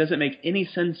require it. It doesn't make any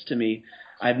sense to me.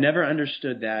 I've never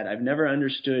understood that. I've never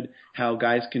understood how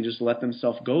guys can just let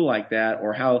themselves go like that,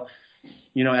 or how,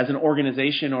 as an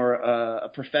organization or a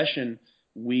profession,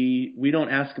 we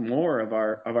don't ask more of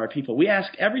our people. We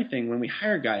ask everything when we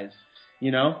hire guys.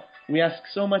 We ask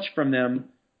so much from them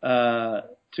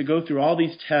to go through all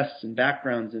these tests and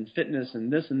backgrounds and fitness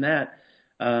and this and that,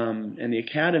 and the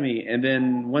academy. And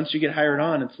then once you get hired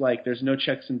on, it's like there's no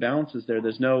checks and balances there.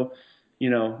 There's no,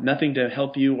 nothing to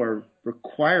help you or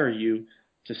require you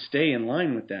to stay in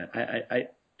line with that.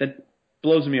 That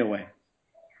blows me away.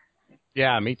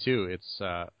 Yeah, me too. It's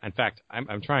in fact,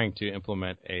 I'm trying to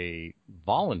implement a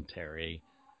voluntary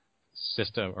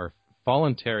system or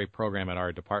voluntary program at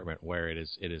our department where it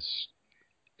is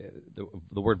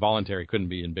the word voluntary couldn't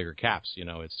be in bigger caps.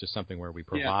 It's just something where we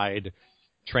provide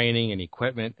training and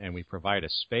equipment, and we provide a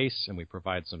space, and we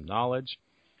provide some knowledge.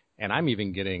 And I'm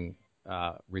even getting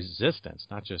resistance,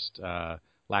 not just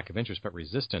lack of interest, but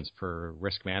resistance for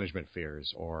risk management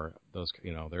fears, or those,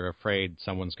 they're afraid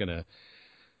someone's going to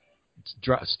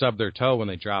stub their toe when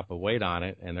they drop a weight on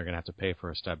it, and they're going to have to pay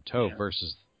for a stubbed toe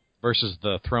versus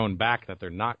the thrown back that they're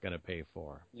not going to pay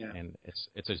for. Yeah. And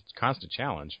it's a constant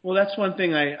challenge. Well, that's one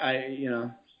thing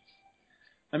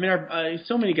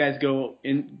so many guys go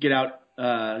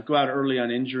out early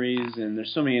on injuries, and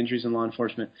there's so many injuries in law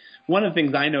enforcement. One of the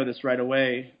things I noticed right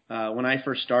away when I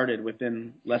first started,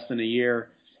 within less than a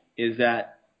year, is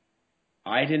that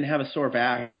I didn't have a sore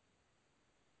back.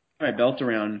 My belt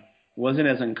around wasn't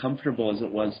as uncomfortable as it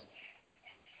was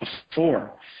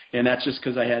before, and that's just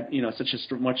because I had such a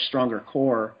much stronger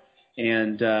core,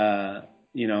 and that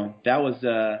was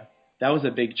a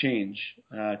big change.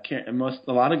 A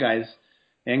lot of guys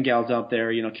and gals out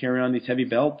there, carry on these heavy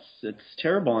belts. It's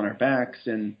terrible on our backs,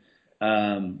 and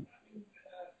but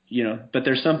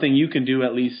there's something you can do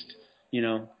at least,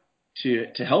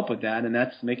 to help with that, and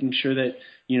that's making sure that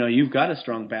you've got a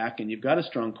strong back and you've got a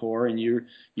strong core, and your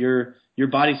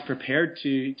body's prepared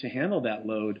to handle that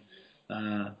load.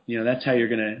 That's how you're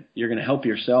gonna help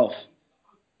yourself.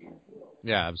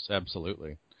 Yeah,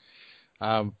 absolutely.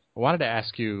 I wanted to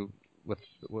ask you, with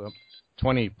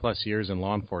 20 plus years in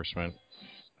law enforcement,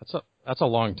 that's a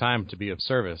long time to be of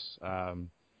service.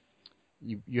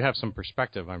 You have some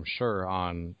perspective, I'm sure,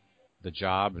 on the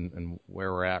job and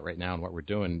where we're at right now and what we're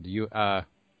doing. Do you? I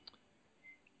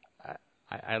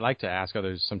like to ask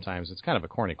others sometimes. It's kind of a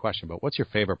corny question, but what's your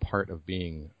favorite part of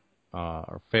being,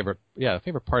 favorite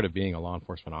part of being a law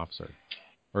enforcement officer,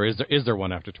 or is there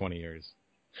one after 20 years?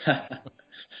 I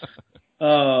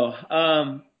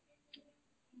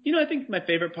think my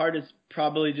favorite part is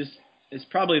probably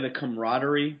the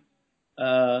camaraderie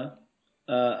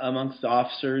amongst the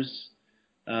officers.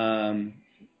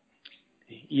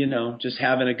 Just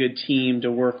having a good team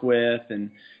to work with,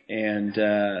 and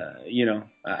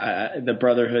the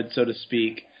brotherhood, so to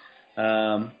speak.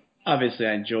 Obviously,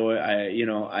 I enjoy.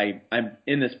 I'm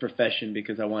in this profession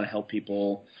because I want to help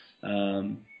people,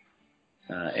 and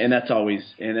that's always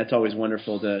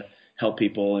wonderful to help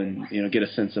people and get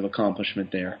a sense of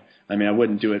accomplishment there. I mean, I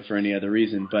wouldn't do it for any other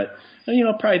reason, but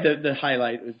probably the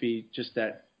highlight would be just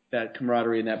that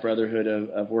camaraderie and that brotherhood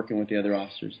of working with the other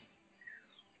officers.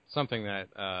 Something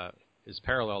that is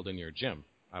paralleled in your gym,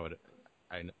 right?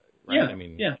 Yeah, I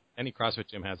mean, any CrossFit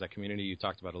gym has that community you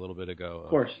talked about a little bit ago. Of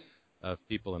course. Of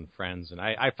people and friends, and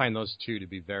I find those two to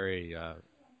be very,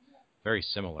 very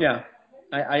similar. Yeah,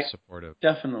 I supportive.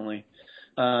 Definitely.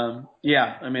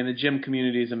 Yeah, I mean, the gym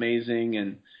community is amazing,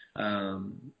 and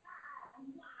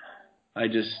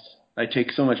I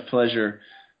take so much pleasure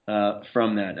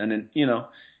from that. And then,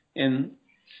 and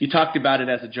you talked about it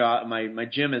as a job, my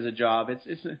gym as a job.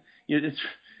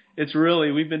 It's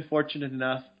really, we've been fortunate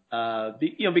enough,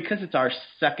 because it's our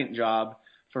second job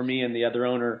for me and the other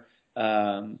owner.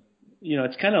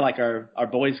 It's kind of like our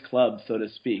boys' club, so to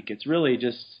speak. It's really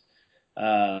just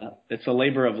it's a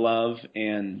labor of love,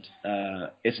 and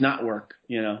it's not work.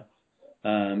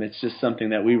 It's just something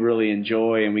that we really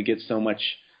enjoy and we get so much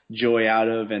joy out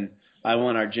of. And I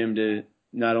want our gym to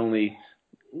not only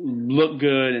look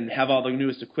good and have all the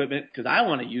newest equipment because I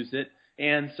want to use it,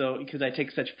 and so because I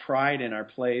take such pride in our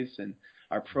place and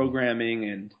our programming,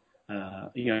 and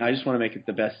I just want to make it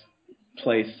the best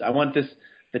place. I want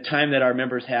the time that our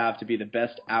members have to be the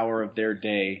best hour of their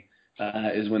day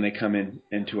is when they come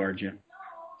into our gym.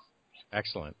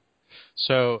 Excellent.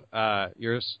 So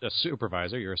you're a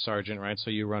supervisor, you're a sergeant, right? So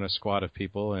you run a squad of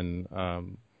people, and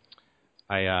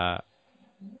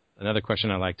another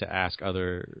question I like to ask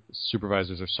other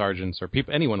supervisors or sergeants or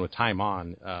anyone with time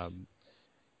on,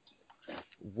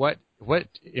 what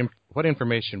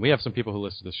information? We have some people who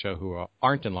listen to the show who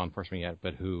aren't in law enforcement yet,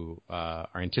 but who are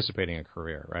anticipating a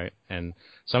career, right? And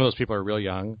some of those people are real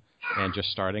young and just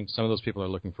starting. Some of those people are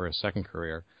looking for a second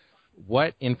career.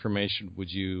 What information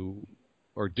would you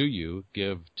or do you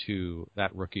give to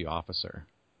that rookie officer?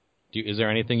 Is there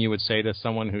anything you would say to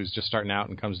someone who's just starting out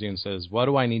and comes to you and says, what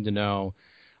do I need to know?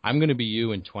 I'm going to be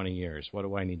you in 20 years. What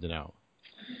do I need to know?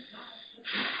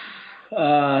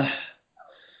 Well,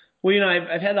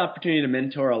 I've had the opportunity to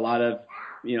mentor a lot of,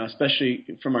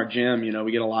 especially from our gym,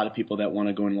 we get a lot of people that want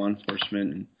to go in law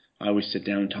enforcement, and I always sit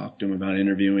down and talk to them about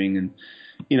interviewing. And,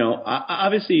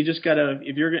 obviously you just got to,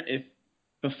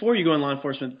 before you go in law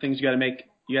enforcement, the things you got to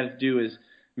do is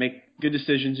make good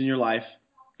decisions in your life.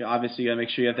 Obviously you got to make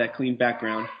sure you have that clean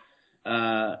background.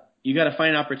 You got to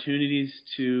find opportunities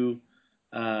to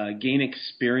gain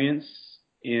experience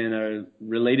in a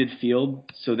related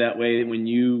field, so that way when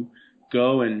you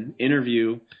go and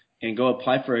interview and go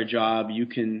apply for a job, you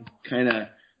can kind of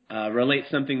relate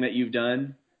something that you've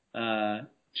done to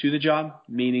the job,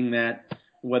 meaning that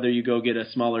whether you go get a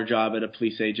smaller job at a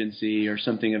police agency or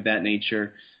something of that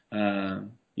nature, well,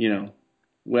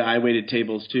 I waited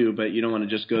tables too, but you don't want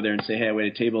to just go there and say, hey, I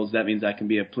waited tables. That means I can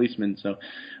be a policeman. So,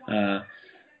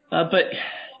 but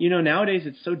nowadays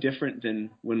it's so different than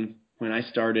when I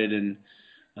started, and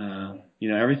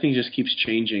everything just keeps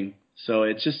changing. So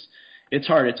it's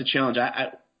hard. It's a challenge.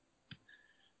 I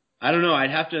don't know.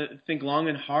 I'd have to think long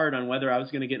and hard on whether I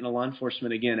was going to get into law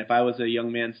enforcement again. If I was a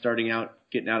young man starting out,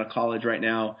 getting out of college right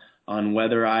now, on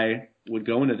whether I would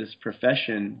go into this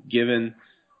profession, given,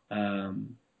 the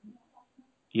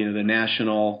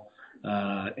national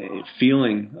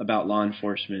feeling about law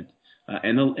enforcement,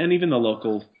 and even the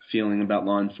local feeling about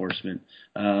law enforcement.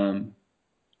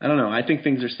 I don't know. I think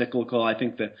things are cyclical. I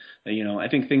think that, I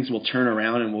think things will turn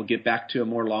around and we'll get back to a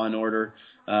more law and order,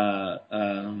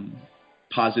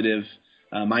 positive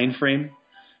mind frame.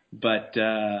 But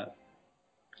I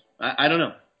don't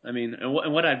know. I mean, and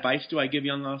what advice do I give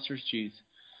young officers? Geez,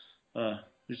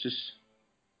 there's just,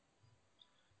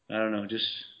 I don't know. Just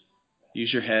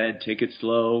use your head, take it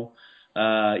slow.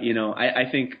 I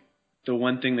think the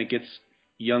one thing that gets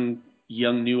young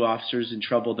new officers in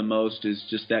trouble the most is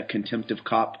just that contempt of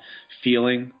cop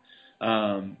feeling.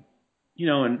 And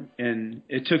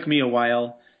it took me a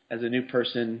while as a new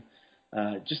person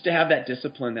just to have that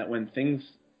discipline that when things,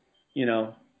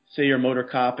 say you're a motor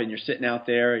cop and you're sitting out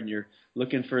there and you're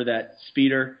looking for that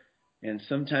speeder, and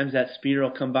sometimes that speeder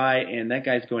will come by and that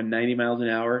guy's going 90 miles an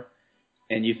hour,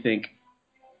 and you think,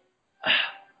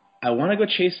 I want to go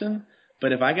chase him,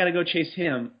 but if I got to go chase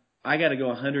him, I got to go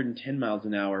 110 miles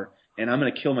an hour, and I'm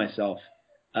going to kill myself.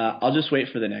 I'll just wait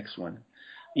for the next one.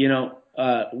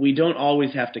 We don't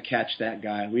always have to catch that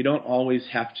guy. We don't always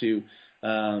have to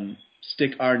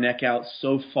stick our neck out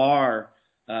so far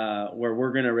where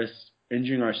we're going to risk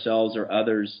injuring ourselves or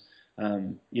others.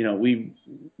 We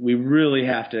really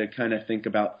have to kind of think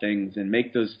about things and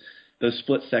make those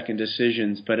split-second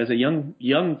decisions. But as a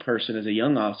young person, as a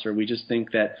young officer, we just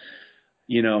think that,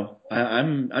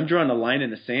 I'm drawing a line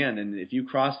in the sand, and if you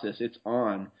cross this, it's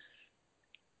on.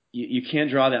 You can't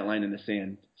draw that line in the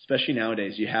sand, especially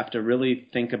nowadays. You have to really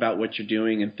think about what you're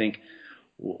doing and think,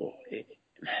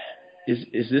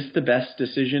 is this the best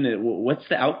decision? What's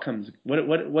the outcomes?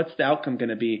 What's the outcome going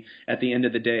to be at the end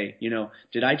of the day?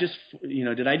 Did I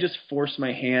just force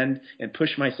my hand and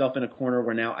push myself in a corner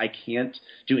where now I can't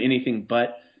do anything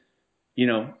but,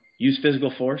 use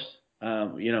physical force?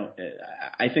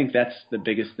 I think that's the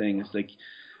biggest thing. Is like,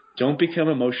 don't become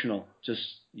emotional. Just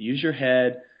use your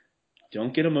head.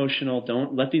 Don't get emotional.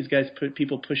 Don't let these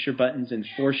people push your buttons and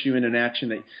force you into an action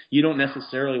that you don't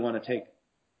necessarily want to take.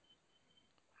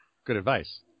 Good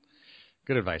advice.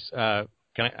 Good advice. I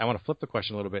want to flip the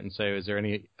question a little bit and say, is there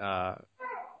any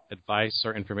advice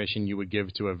or information you would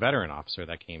give to a veteran officer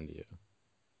that came to you?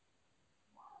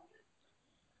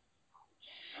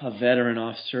 A veteran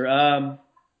officer.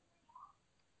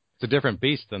 It's a different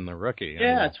beast than the rookie.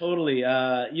 Yeah, totally.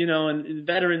 And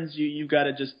veterans, you've got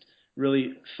to just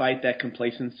really fight that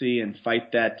complacency and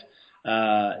fight that,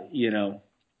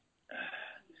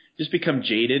 just become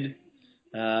jaded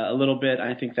a little bit.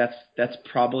 I think that's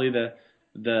probably the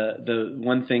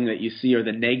one thing that you see, or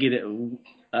the negative,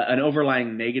 an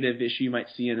overlying negative issue you might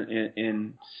see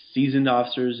in seasoned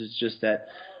officers is just that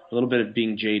a little bit of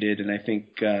being jaded. And I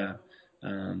think,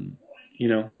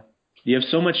 you have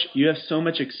so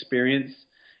much experience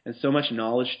and so much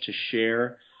knowledge to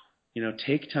share.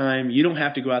 Take time. You don't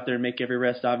have to go out there and make every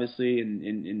rest, obviously,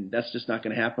 and that's just not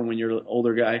going to happen when you're an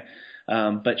older guy.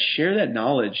 But share that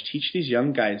knowledge. Teach these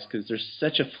young guys, because there's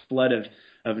such a flood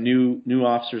of new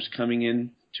officers coming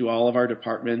in to all of our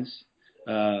departments,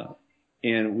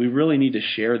 and we really need to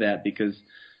share that, because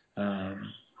a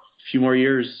few more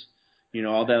years,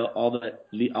 all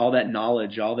that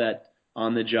knowledge, all that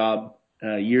on the job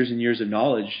years and years of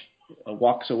knowledge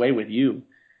walks away with you.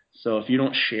 So if you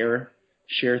don't share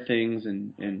things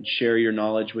and share your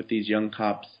knowledge with these young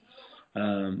cops,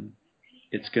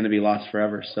 it's going to be lost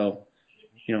forever. So,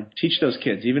 teach those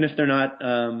kids, even if they're not,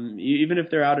 even if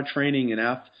they're out of training and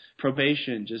off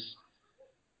probation, just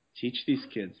teach these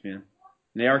kids, man.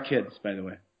 And they are kids, by the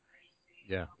way.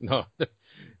 Yeah. No.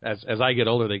 As I get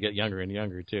older, they get younger and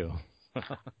younger too.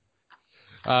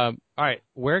 All right.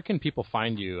 Where can people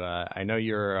find you? I know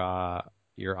you're on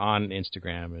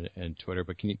Instagram and Twitter,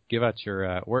 but can you give out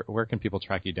your where can people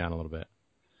track you down a little bit?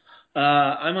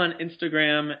 I'm on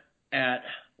Instagram at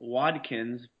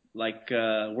Wadkins, like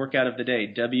workout of the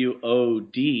day,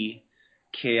 WODKINS.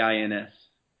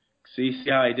 See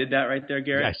how I did that right there,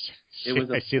 Garrett? Yes. It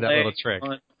was I see that little trick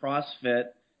on CrossFit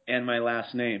and my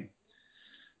last name.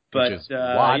 But which is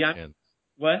Wadkins. yeah,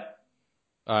 what?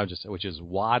 Which is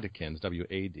Wadkins,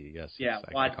 W-A-D. Yes. Yeah,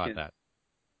 I Wadkins. caught that.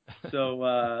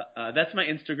 So that's my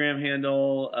Instagram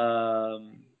handle.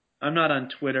 I'm not on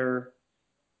Twitter.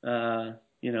 I'm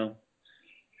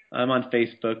on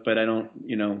Facebook, but I don't,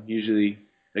 usually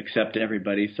accept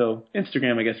everybody. So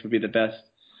Instagram, I guess, would be the best.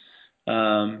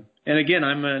 And again,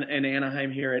 I'm in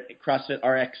Anaheim here at CrossFit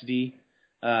RXD.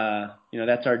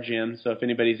 That's our gym. So if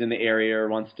anybody's in the area or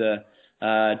wants to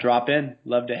drop in,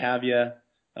 love to have you.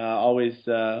 Always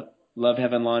love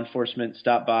having law enforcement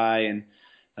stop by, and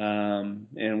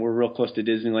we're real close to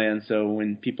Disneyland. So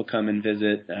when people come and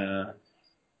visit,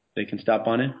 they can stop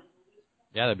on in.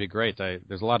 Yeah, that'd be great.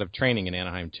 There's a lot of training in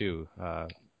Anaheim too,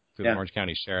 through the Orange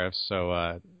County Sheriffs.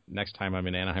 So next time I'm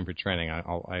in Anaheim for training,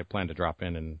 I plan to drop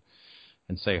in and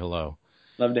say hello.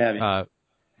 Love to have you.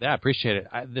 Yeah, appreciate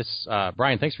it.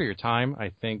 Bryan, thanks for your time.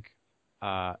 I think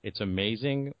it's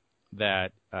amazing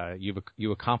that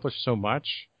you accomplished so much,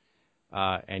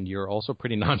 and you're also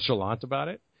pretty nonchalant about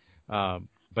it.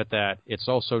 But that it's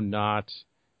also not.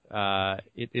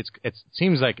 It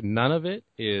seems like none of it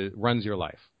runs your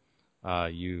life.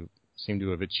 You seem to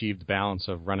have achieved balance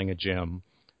of running a gym,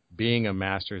 being a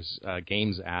Masters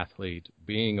Games athlete,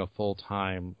 being a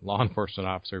full-time law enforcement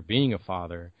officer, being a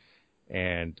father,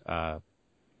 and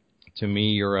to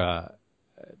me, you're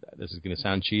this is going to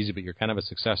sound cheesy, but you're kind of a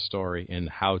success story in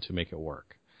how to make it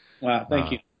work. Wow,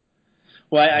 thank you.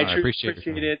 Well, I truly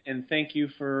appreciate it, and thank you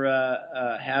for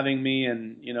having me.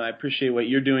 And I appreciate what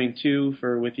you're doing too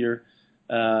with your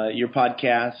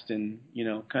podcast, and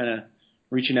kind of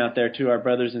reaching out there to our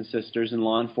brothers and sisters in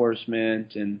law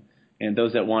enforcement and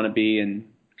those that want to be, and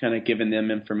kind of giving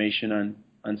them information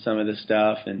on some of this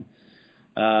stuff. And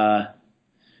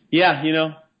you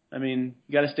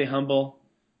got to stay humble.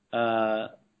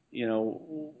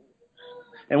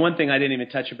 And one thing I didn't even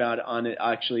touch about on it,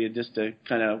 actually, just to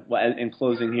kind of, in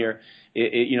closing here,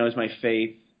 is my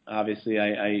faith. Obviously,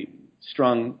 I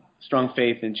strong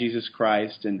faith in Jesus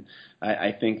Christ, and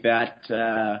I think that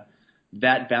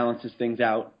balances things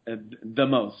out the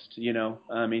most.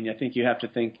 I think you have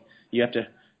to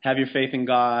have your faith in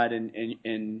God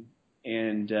and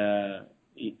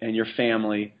your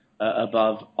family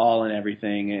above all and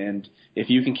everything. And if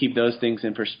you can keep those things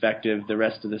in perspective, the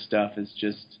rest of the stuff is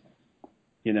just,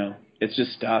 it's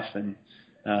just stuff. And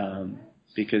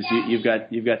because you've got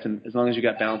some, as long as you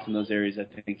got balance in those areas, I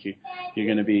think you're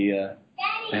going to be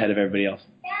ahead of everybody else.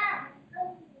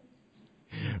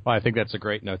 Well, I think that's a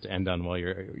great note to end on. Well,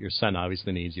 your son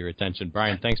obviously needs your attention.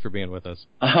 Bryan, thanks for being with us.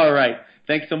 All right.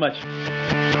 Thanks so much.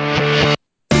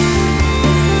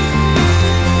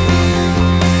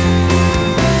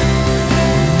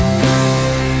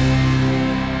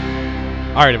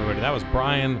 All right, everybody. That was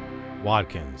Bryan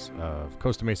Wadkins of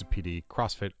Costa Mesa PD,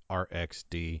 CrossFit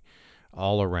RXD,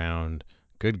 all around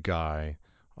good guy,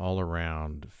 all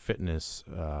around fitness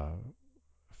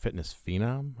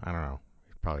phenom. I don't know.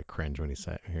 He'd probably cringe when he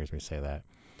hears me say that.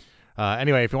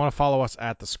 Anyway, if you want to follow us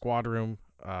at the Squad Room,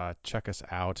 check us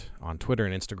out on Twitter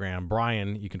and Instagram.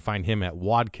 Bryan, you can find him at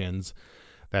Wadkins.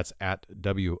 That's at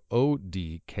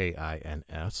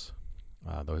WODKINS.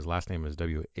 Though his last name is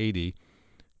WADKINS.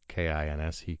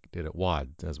 He did it Wad,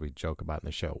 as we joke about in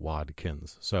the show,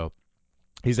 Wadkins. So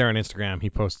he's there on Instagram. He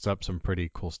posts up some pretty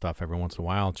cool stuff every once in a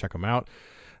while. Check him out.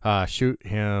 Shoot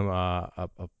him a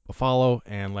follow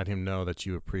and let him know that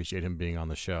you appreciate him being on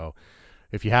the show.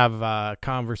 If you have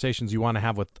conversations you want to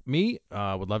have with me,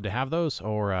 would love to have those,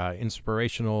 or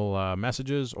inspirational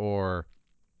messages or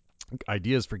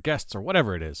ideas for guests or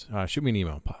whatever it is, shoot me an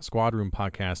email,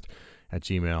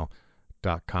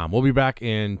 squadroompodcast@gmail.com. We'll be back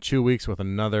in 2 weeks with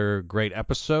another great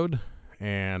episode,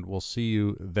 and we'll see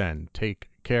you then. Take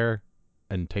care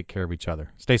and take care of each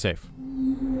other. Stay safe.